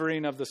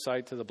 recovering of the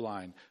sight to the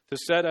blind, to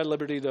set at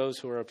liberty those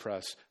who are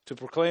oppressed, to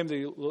proclaim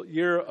the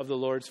year of the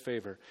Lord's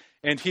favor.'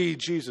 And he,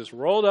 Jesus,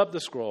 rolled up the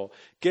scroll,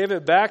 gave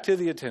it back to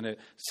the attendant,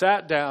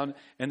 sat down,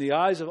 and the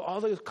eyes of all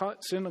the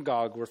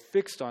synagogue were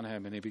fixed on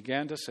him. And he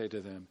began to say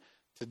to them,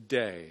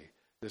 'Today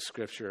this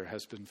scripture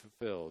has been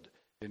fulfilled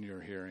in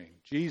your hearing.'"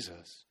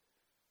 Jesus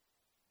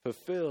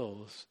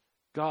fulfills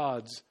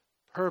God's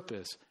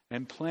purpose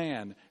and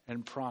plan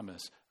and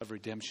promise of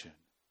redemption.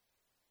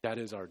 That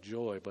is our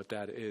joy, but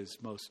that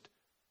is most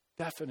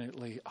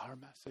definitely our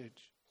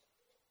message.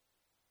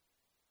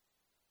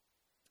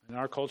 In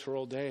our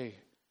cultural day,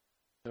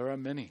 there are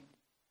many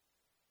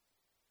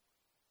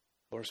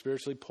who are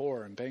spiritually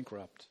poor and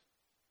bankrupt,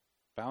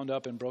 bound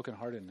up in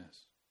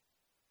brokenheartedness,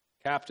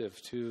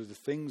 captive to the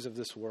things of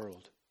this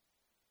world.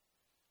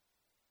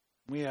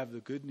 We have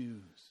the good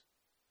news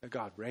that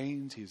God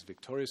reigns, he's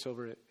victorious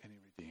over it, and he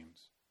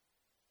redeems.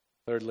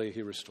 Thirdly,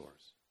 he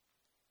restores.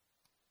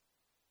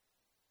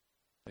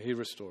 He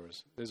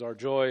restores. It is our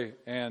joy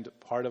and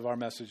part of our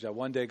message that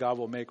one day God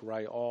will make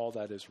right all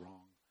that is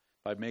wrong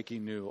by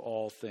making new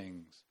all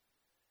things.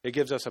 It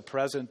gives us a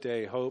present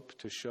day hope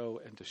to show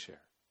and to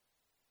share.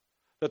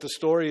 That the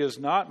story is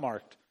not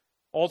marked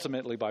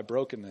ultimately by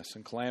brokenness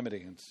and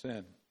calamity and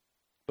sin,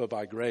 but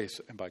by grace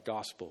and by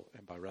gospel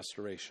and by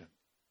restoration.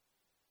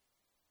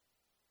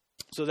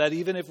 So that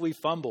even if we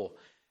fumble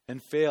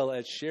and fail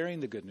at sharing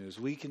the good news,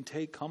 we can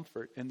take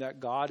comfort in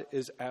that God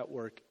is at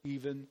work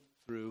even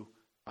through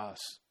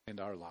us and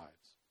our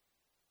lives.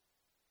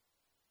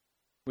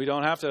 We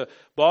don't have to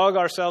bog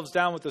ourselves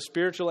down with the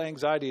spiritual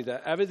anxiety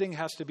that everything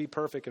has to be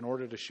perfect in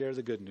order to share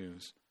the good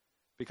news,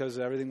 because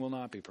everything will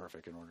not be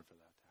perfect in order for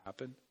that to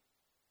happen.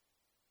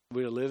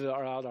 We are to live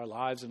out our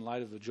lives in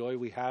light of the joy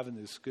we have in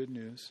this good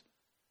news,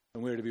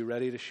 and we are to be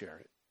ready to share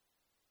it.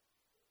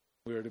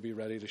 We are to be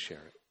ready to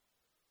share it.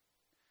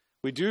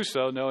 We do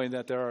so knowing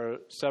that there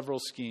are several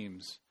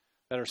schemes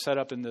that are set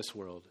up in this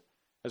world.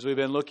 As we've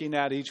been looking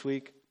at each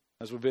week,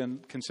 as we've been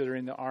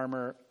considering the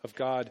armor of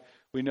God,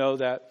 we know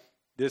that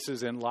this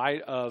is in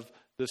light of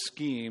the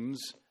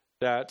schemes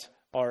that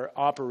are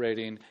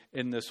operating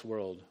in this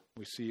world.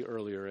 We see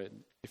earlier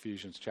in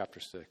Ephesians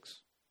chapter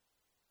 6.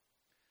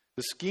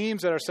 The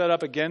schemes that are set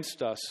up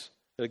against us,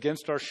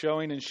 against our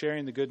showing and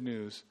sharing the good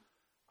news,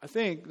 I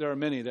think there are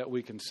many that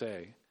we can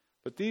say,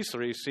 but these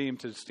three seem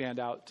to stand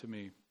out to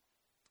me.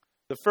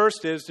 The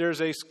first is there's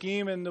a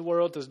scheme in the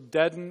world to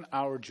deaden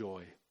our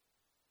joy.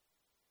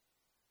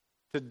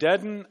 To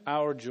deaden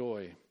our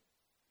joy.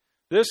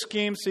 This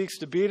scheme seeks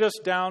to beat us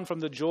down from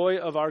the joy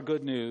of our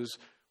good news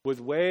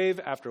with wave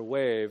after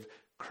wave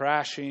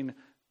crashing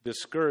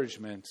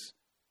discouragements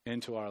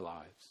into our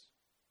lives.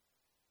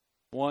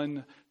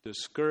 One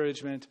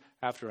discouragement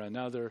after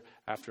another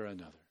after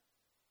another.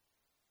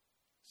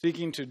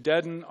 Seeking to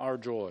deaden our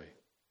joy.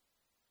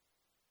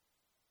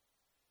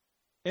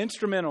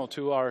 Instrumental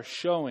to our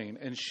showing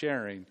and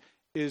sharing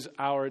is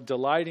our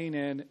delighting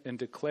in and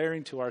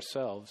declaring to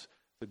ourselves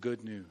the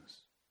good news.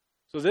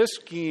 So this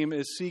scheme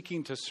is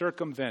seeking to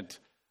circumvent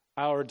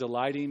our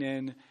delighting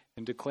in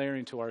and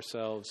declaring to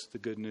ourselves the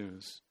good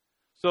news,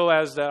 so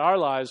as that our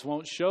lives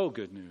won't show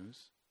good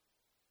news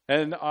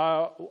and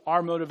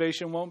our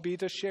motivation won't be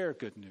to share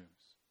good news.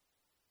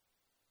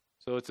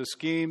 So it's a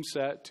scheme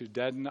set to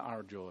deaden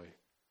our joy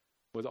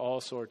with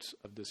all sorts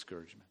of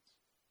discouragements.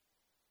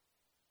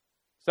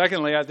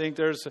 Secondly, I think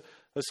there's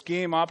a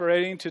scheme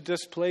operating to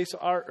displace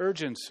our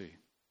urgency.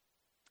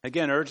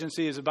 Again,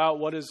 urgency is about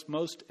what is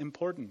most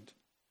important.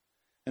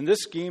 And this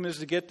scheme is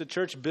to get the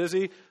church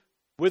busy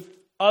with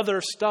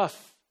other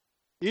stuff,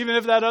 even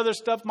if that other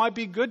stuff might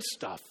be good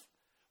stuff.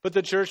 But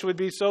the church would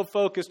be so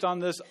focused on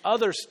this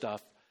other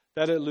stuff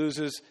that it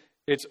loses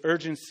its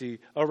urgency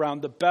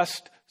around the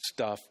best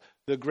stuff,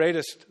 the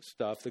greatest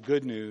stuff, the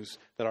good news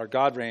that our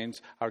God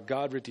reigns, our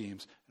God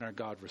redeems, and our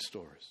God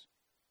restores.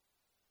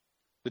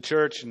 The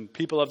church and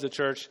people of the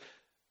church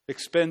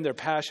expend their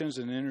passions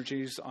and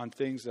energies on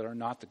things that are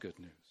not the good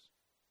news.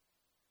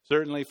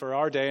 Certainly for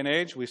our day and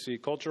age, we see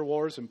culture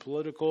wars and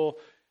political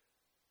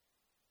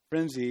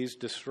frenzies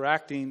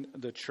distracting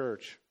the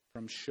church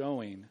from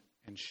showing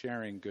and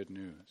sharing good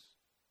news.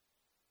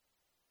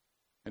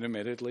 And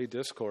admittedly,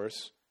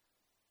 discourse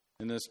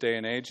in this day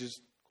and age is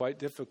quite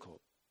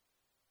difficult.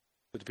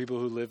 But the people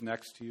who live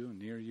next to you and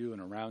near you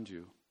and around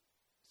you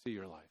see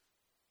your life.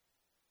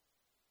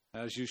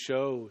 As you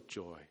show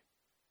joy,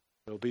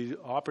 there will be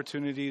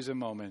opportunities and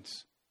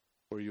moments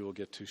where you will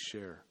get to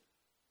share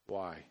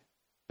why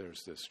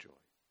there's this joy.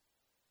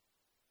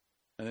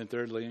 And then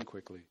thirdly and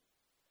quickly,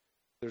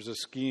 there's a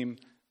scheme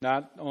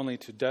not only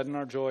to deaden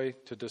our joy,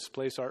 to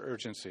displace our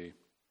urgency.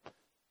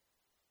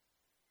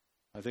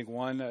 I think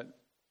one that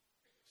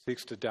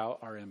seeks to doubt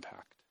our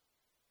impact.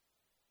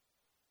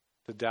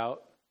 To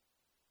doubt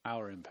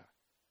our impact.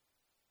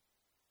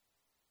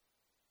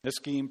 This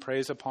scheme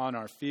preys upon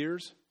our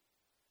fears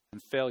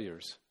and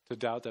failures to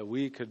doubt that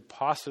we could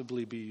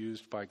possibly be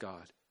used by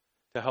God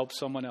to help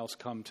someone else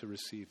come to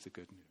receive the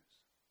good news.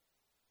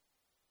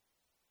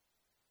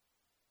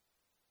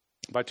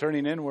 By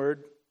turning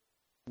inward,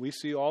 we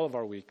see all of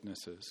our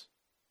weaknesses.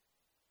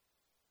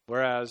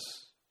 Whereas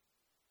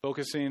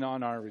focusing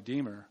on our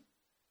Redeemer,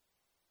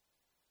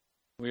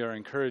 we are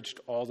encouraged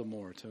all the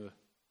more to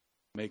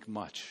make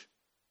much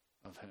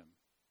of him.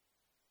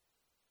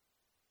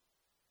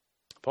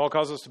 Paul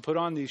calls us to put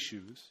on these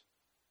shoes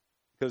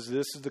because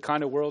this is the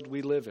kind of world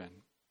we live in.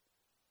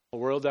 A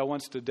world that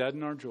wants to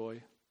deaden our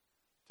joy,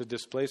 to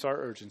displace our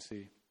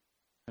urgency,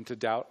 and to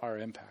doubt our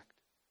impact.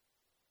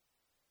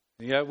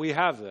 And yet we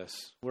have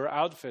this. We're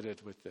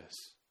outfitted with this.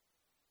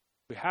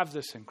 We have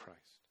this in Christ.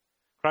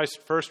 Christ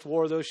first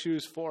wore those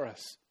shoes for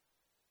us.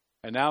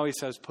 And now he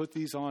says, put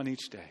these on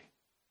each day.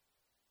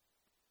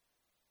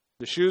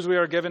 The shoes we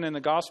are given in the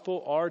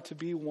gospel are to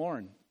be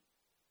worn.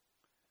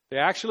 They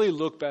actually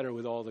look better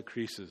with all the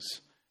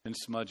creases and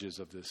smudges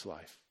of this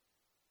life.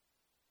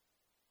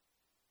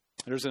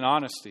 There's an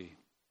honesty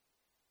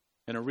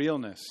and a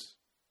realness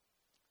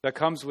that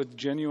comes with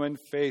genuine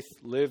faith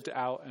lived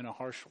out in a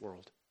harsh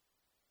world.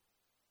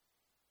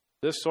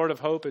 This sort of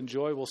hope and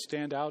joy will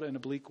stand out in a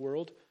bleak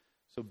world,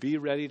 so be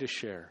ready to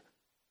share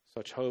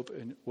such hope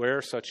and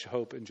where such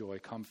hope and joy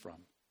come from.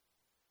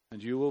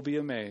 And you will be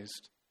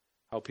amazed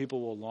how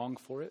people will long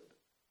for it,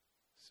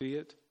 see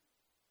it,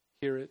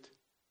 hear it,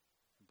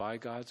 by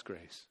God's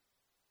grace,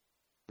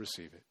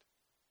 receive it.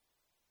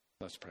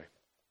 Let's pray.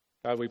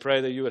 God, we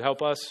pray that you would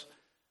help us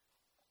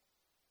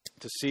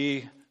to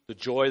see the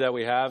joy that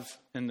we have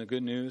in the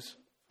good news,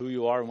 who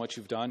you are and what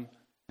you've done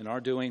and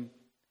are doing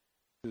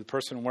through the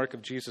person and work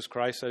of Jesus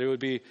Christ, that it would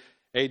be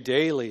a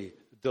daily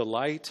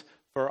delight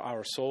for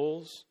our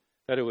souls,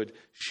 that it would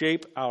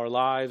shape our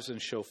lives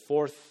and show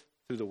forth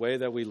through the way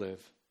that we live.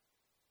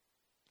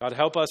 God,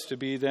 help us to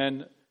be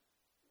then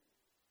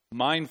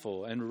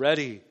mindful and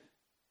ready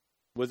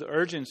with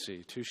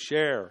urgency to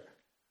share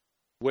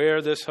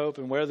where this hope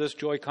and where this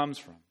joy comes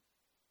from.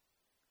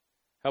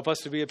 Help us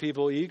to be a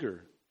people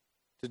eager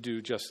to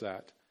do just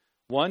that.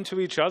 One to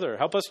each other.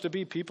 Help us to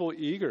be people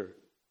eager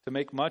to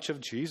make much of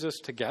Jesus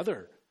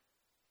together.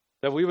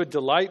 That we would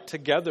delight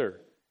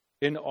together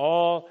in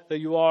all that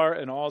you are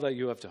and all that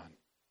you have done.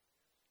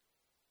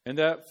 And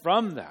that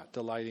from that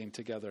delighting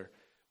together,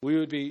 we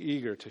would be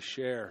eager to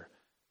share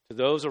to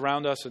those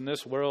around us in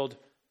this world,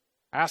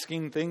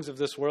 asking things of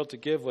this world to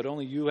give what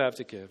only you have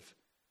to give.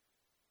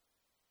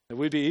 That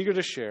we'd be eager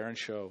to share and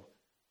show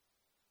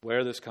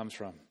where this comes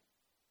from,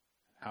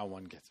 how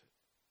one gets it.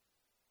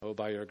 Oh,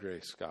 by your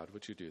grace, God,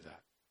 would you do that?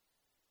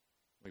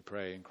 We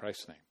pray in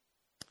Christ's name.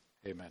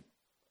 Amen.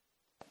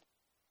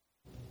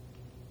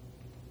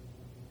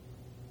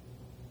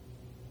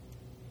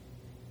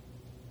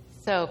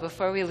 So,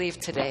 before we leave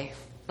today,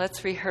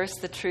 let's rehearse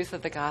the truth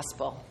of the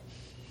gospel.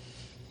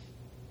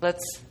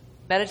 Let's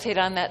meditate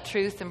on that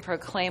truth and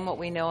proclaim what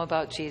we know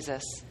about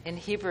Jesus. In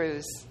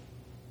Hebrews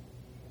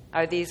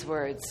are these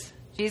words: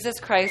 Jesus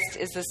Christ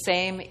is the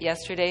same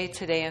yesterday,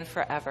 today, and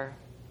forever.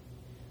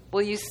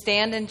 Will you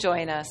stand and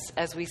join us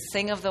as we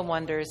sing of the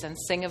wonders and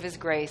sing of his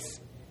grace,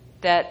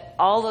 that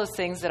all those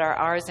things that are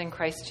ours in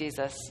Christ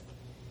Jesus,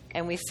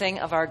 and we sing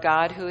of our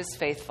God who is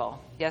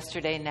faithful,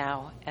 yesterday,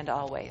 now, and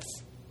always.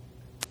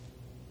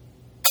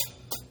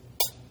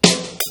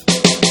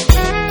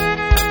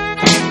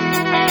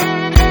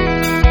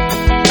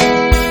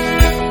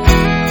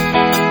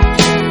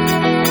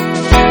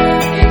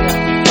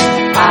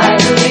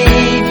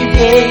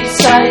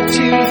 Sight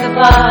to the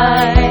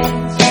blind.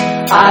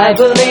 I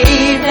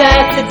believe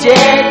that the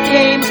dead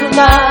came to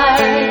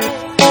life.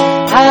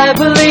 I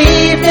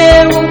believe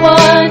there were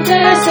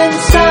wonders and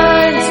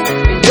signs,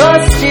 and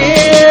you're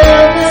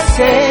still the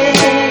same.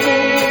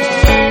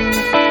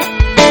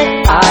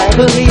 I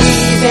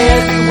believe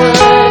every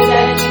word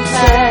that you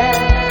said.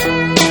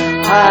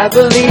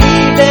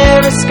 believe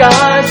there are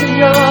scars in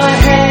your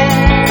head,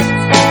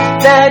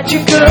 that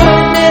your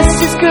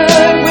goodness is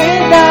good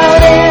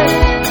without end,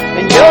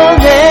 and you'll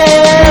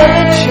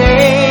never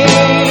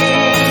change.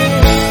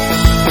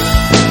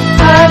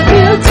 I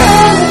will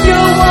tell of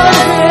your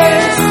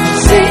wonders,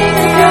 sing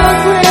of your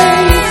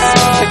grace.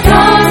 The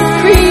God of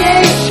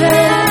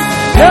creation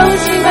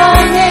knows me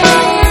by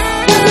name.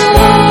 The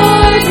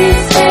Lord is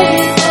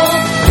faithful,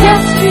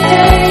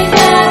 yesterday,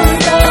 now,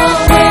 and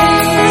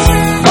always.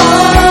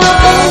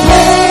 Always.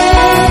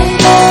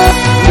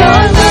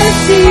 Your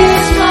mercy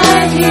is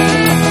mighty,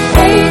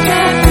 age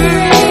after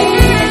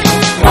age.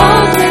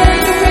 All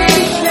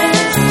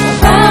generations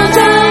bow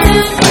down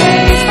and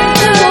praise.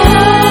 The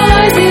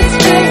Lord is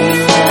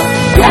faithful,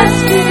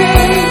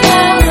 yesterday,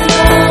 now, and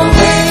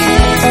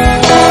always.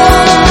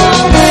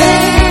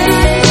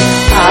 Always.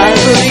 I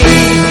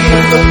believe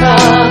you will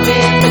come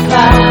in the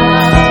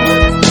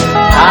clouds.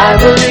 I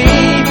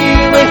believe you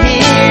are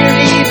here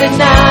even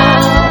now.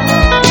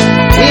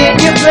 In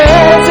your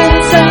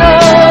presence I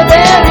know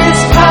there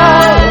is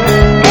power,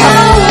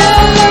 power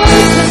to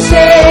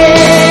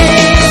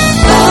save.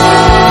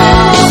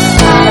 Oh,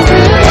 I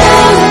will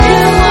tell of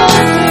your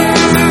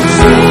wonders,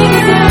 sing of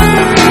your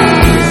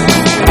praise.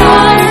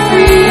 God of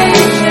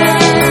creation,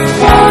 knows me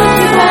by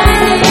name. The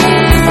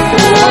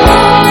Lord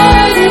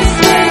is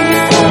faithful,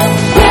 yesterday,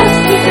 now,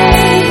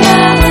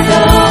 and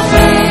always.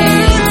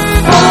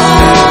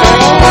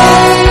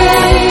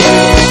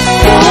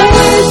 Always. Your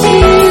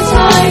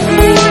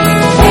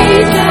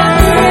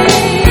mercy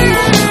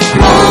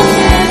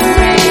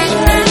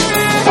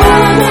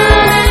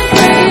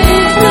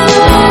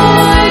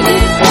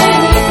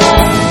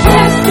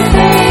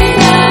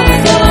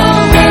is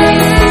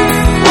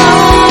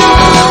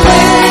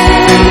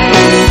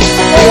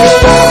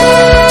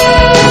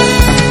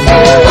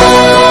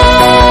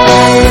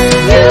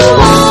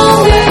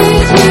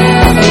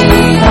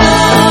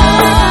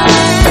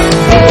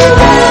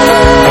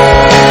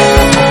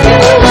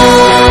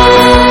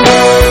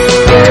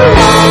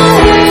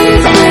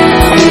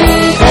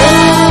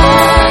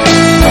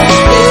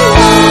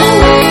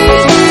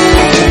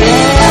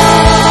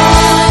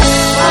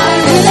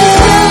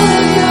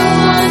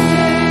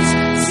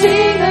age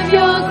after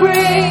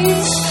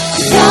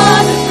age. All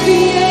generations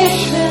bow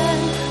down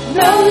and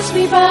praise. The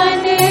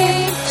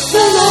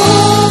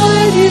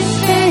Lord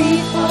is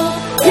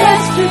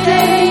faithful,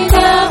 yesterday,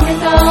 now,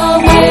 and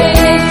always. Always. You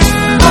always will be mine. You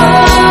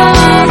always will be God.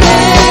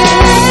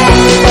 You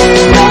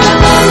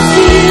always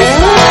will be God. I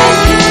will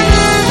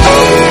tell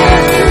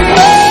of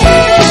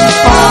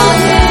your wonders, sing of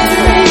your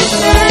grace. The God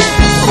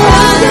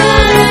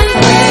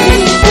of creation knows me by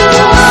name.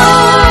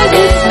 The Lord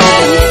is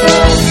faithful,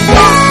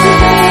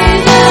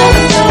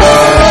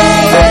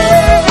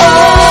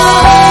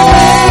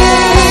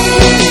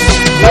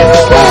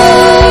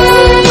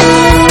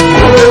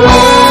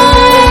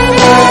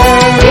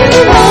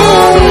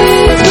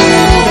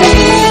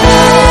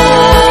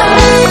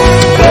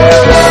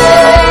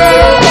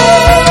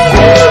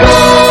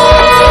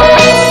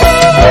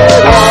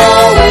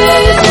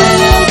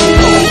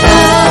 yesterday, now,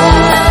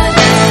 and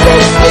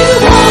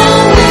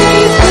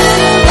always.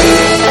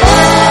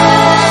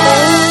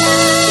 Always.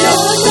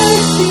 Your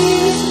mercy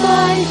is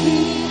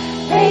mighty,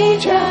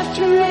 age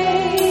after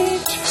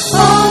age.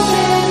 All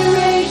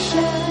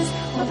generations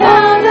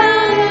bow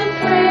down and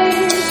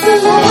praise. The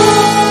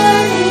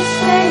Lord is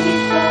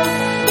faithful,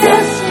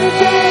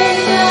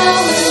 yesterday,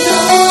 now, and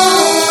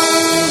always.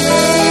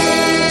 Always. You always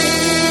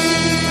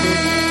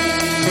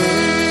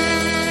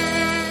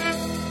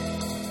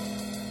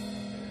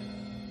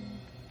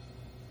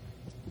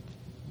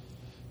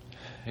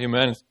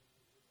Amen.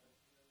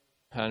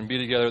 And be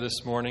together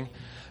this morning.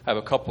 I have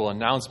a couple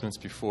announcements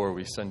before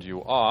we send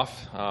you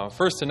off.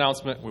 First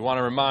announcement, we want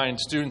to remind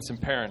students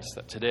and parents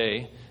that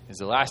today is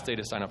the last day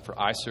to sign up for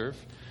iServe.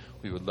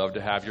 We would love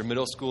to have your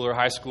middle schooler,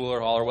 high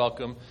schooler, all are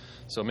welcome.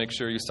 So make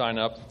sure you sign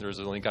up. There's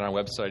a link on our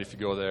website if you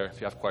go there.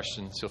 If you have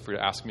questions, feel free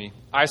to ask me.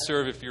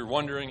 iServe, if you're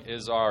wondering,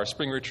 is our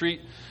spring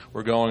retreat.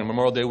 We're going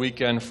Memorial Day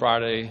weekend,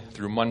 Friday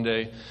through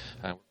Monday.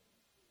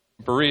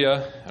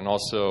 Berea, and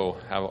also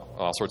have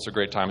all sorts of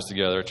great times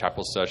together,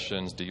 chapel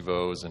sessions,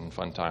 devos, and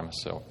fun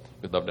times. So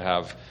we'd love to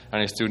have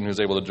any student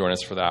who's able to join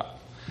us for that.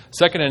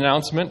 Second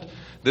announcement,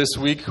 this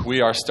week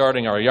we are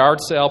starting our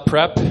yard sale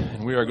prep,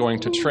 and we are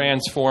going to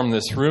transform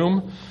this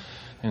room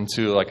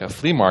into like a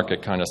flea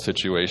market kind of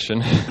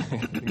situation.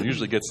 It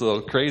usually gets a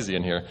little crazy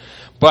in here.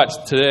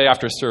 But today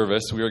after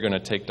service, we are going to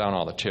take down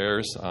all the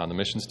chairs on the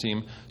missions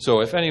team.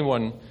 So if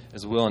anyone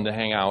is willing to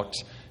hang out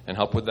and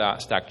help with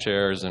that, stack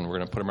chairs, and we're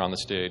going to put them around the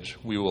stage,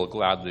 we will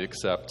gladly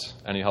accept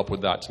any help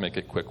with that to make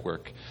it quick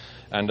work.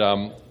 And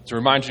to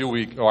remind you,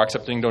 we are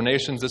accepting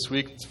donations this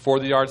week for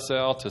the yard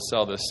sale to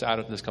sell this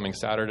coming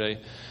Saturday.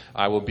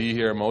 I will be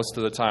here most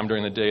of the time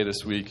during the day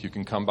this week. You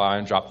can come by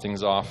and drop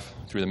things off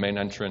through the main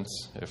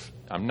entrance. If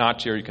I'm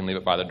not here, you can leave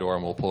it by the door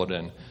and we'll pull it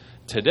in.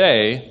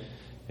 Today,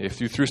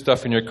 if you threw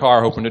stuff in your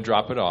car hoping to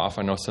drop it off,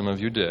 I know some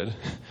of you did,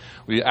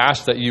 we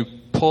ask that you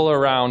pull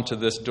around to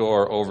this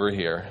door over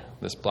here,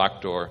 this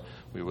black door.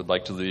 We would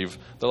like to leave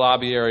the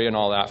lobby area and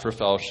all that for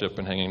fellowship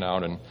and hanging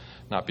out and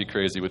not be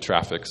crazy with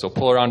traffic. So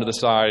pull around to the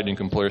side. You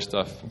can pull your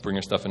stuff, bring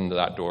your stuff into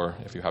that door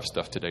if you have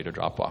stuff today to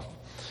drop off.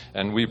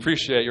 And we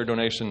appreciate your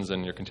donations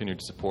and your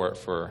continued support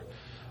for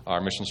our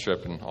mission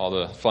trip, and all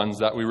the funds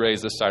that we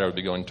raise this side will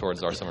be going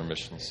towards our summer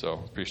missions. So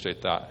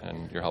appreciate that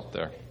and your help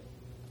there.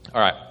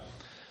 All right,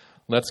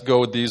 let's go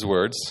with these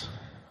words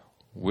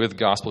with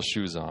gospel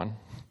shoes on.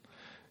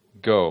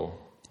 Go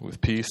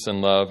with peace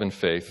and love and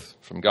faith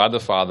from God the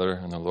Father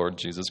and the Lord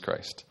Jesus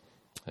Christ.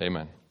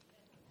 Amen.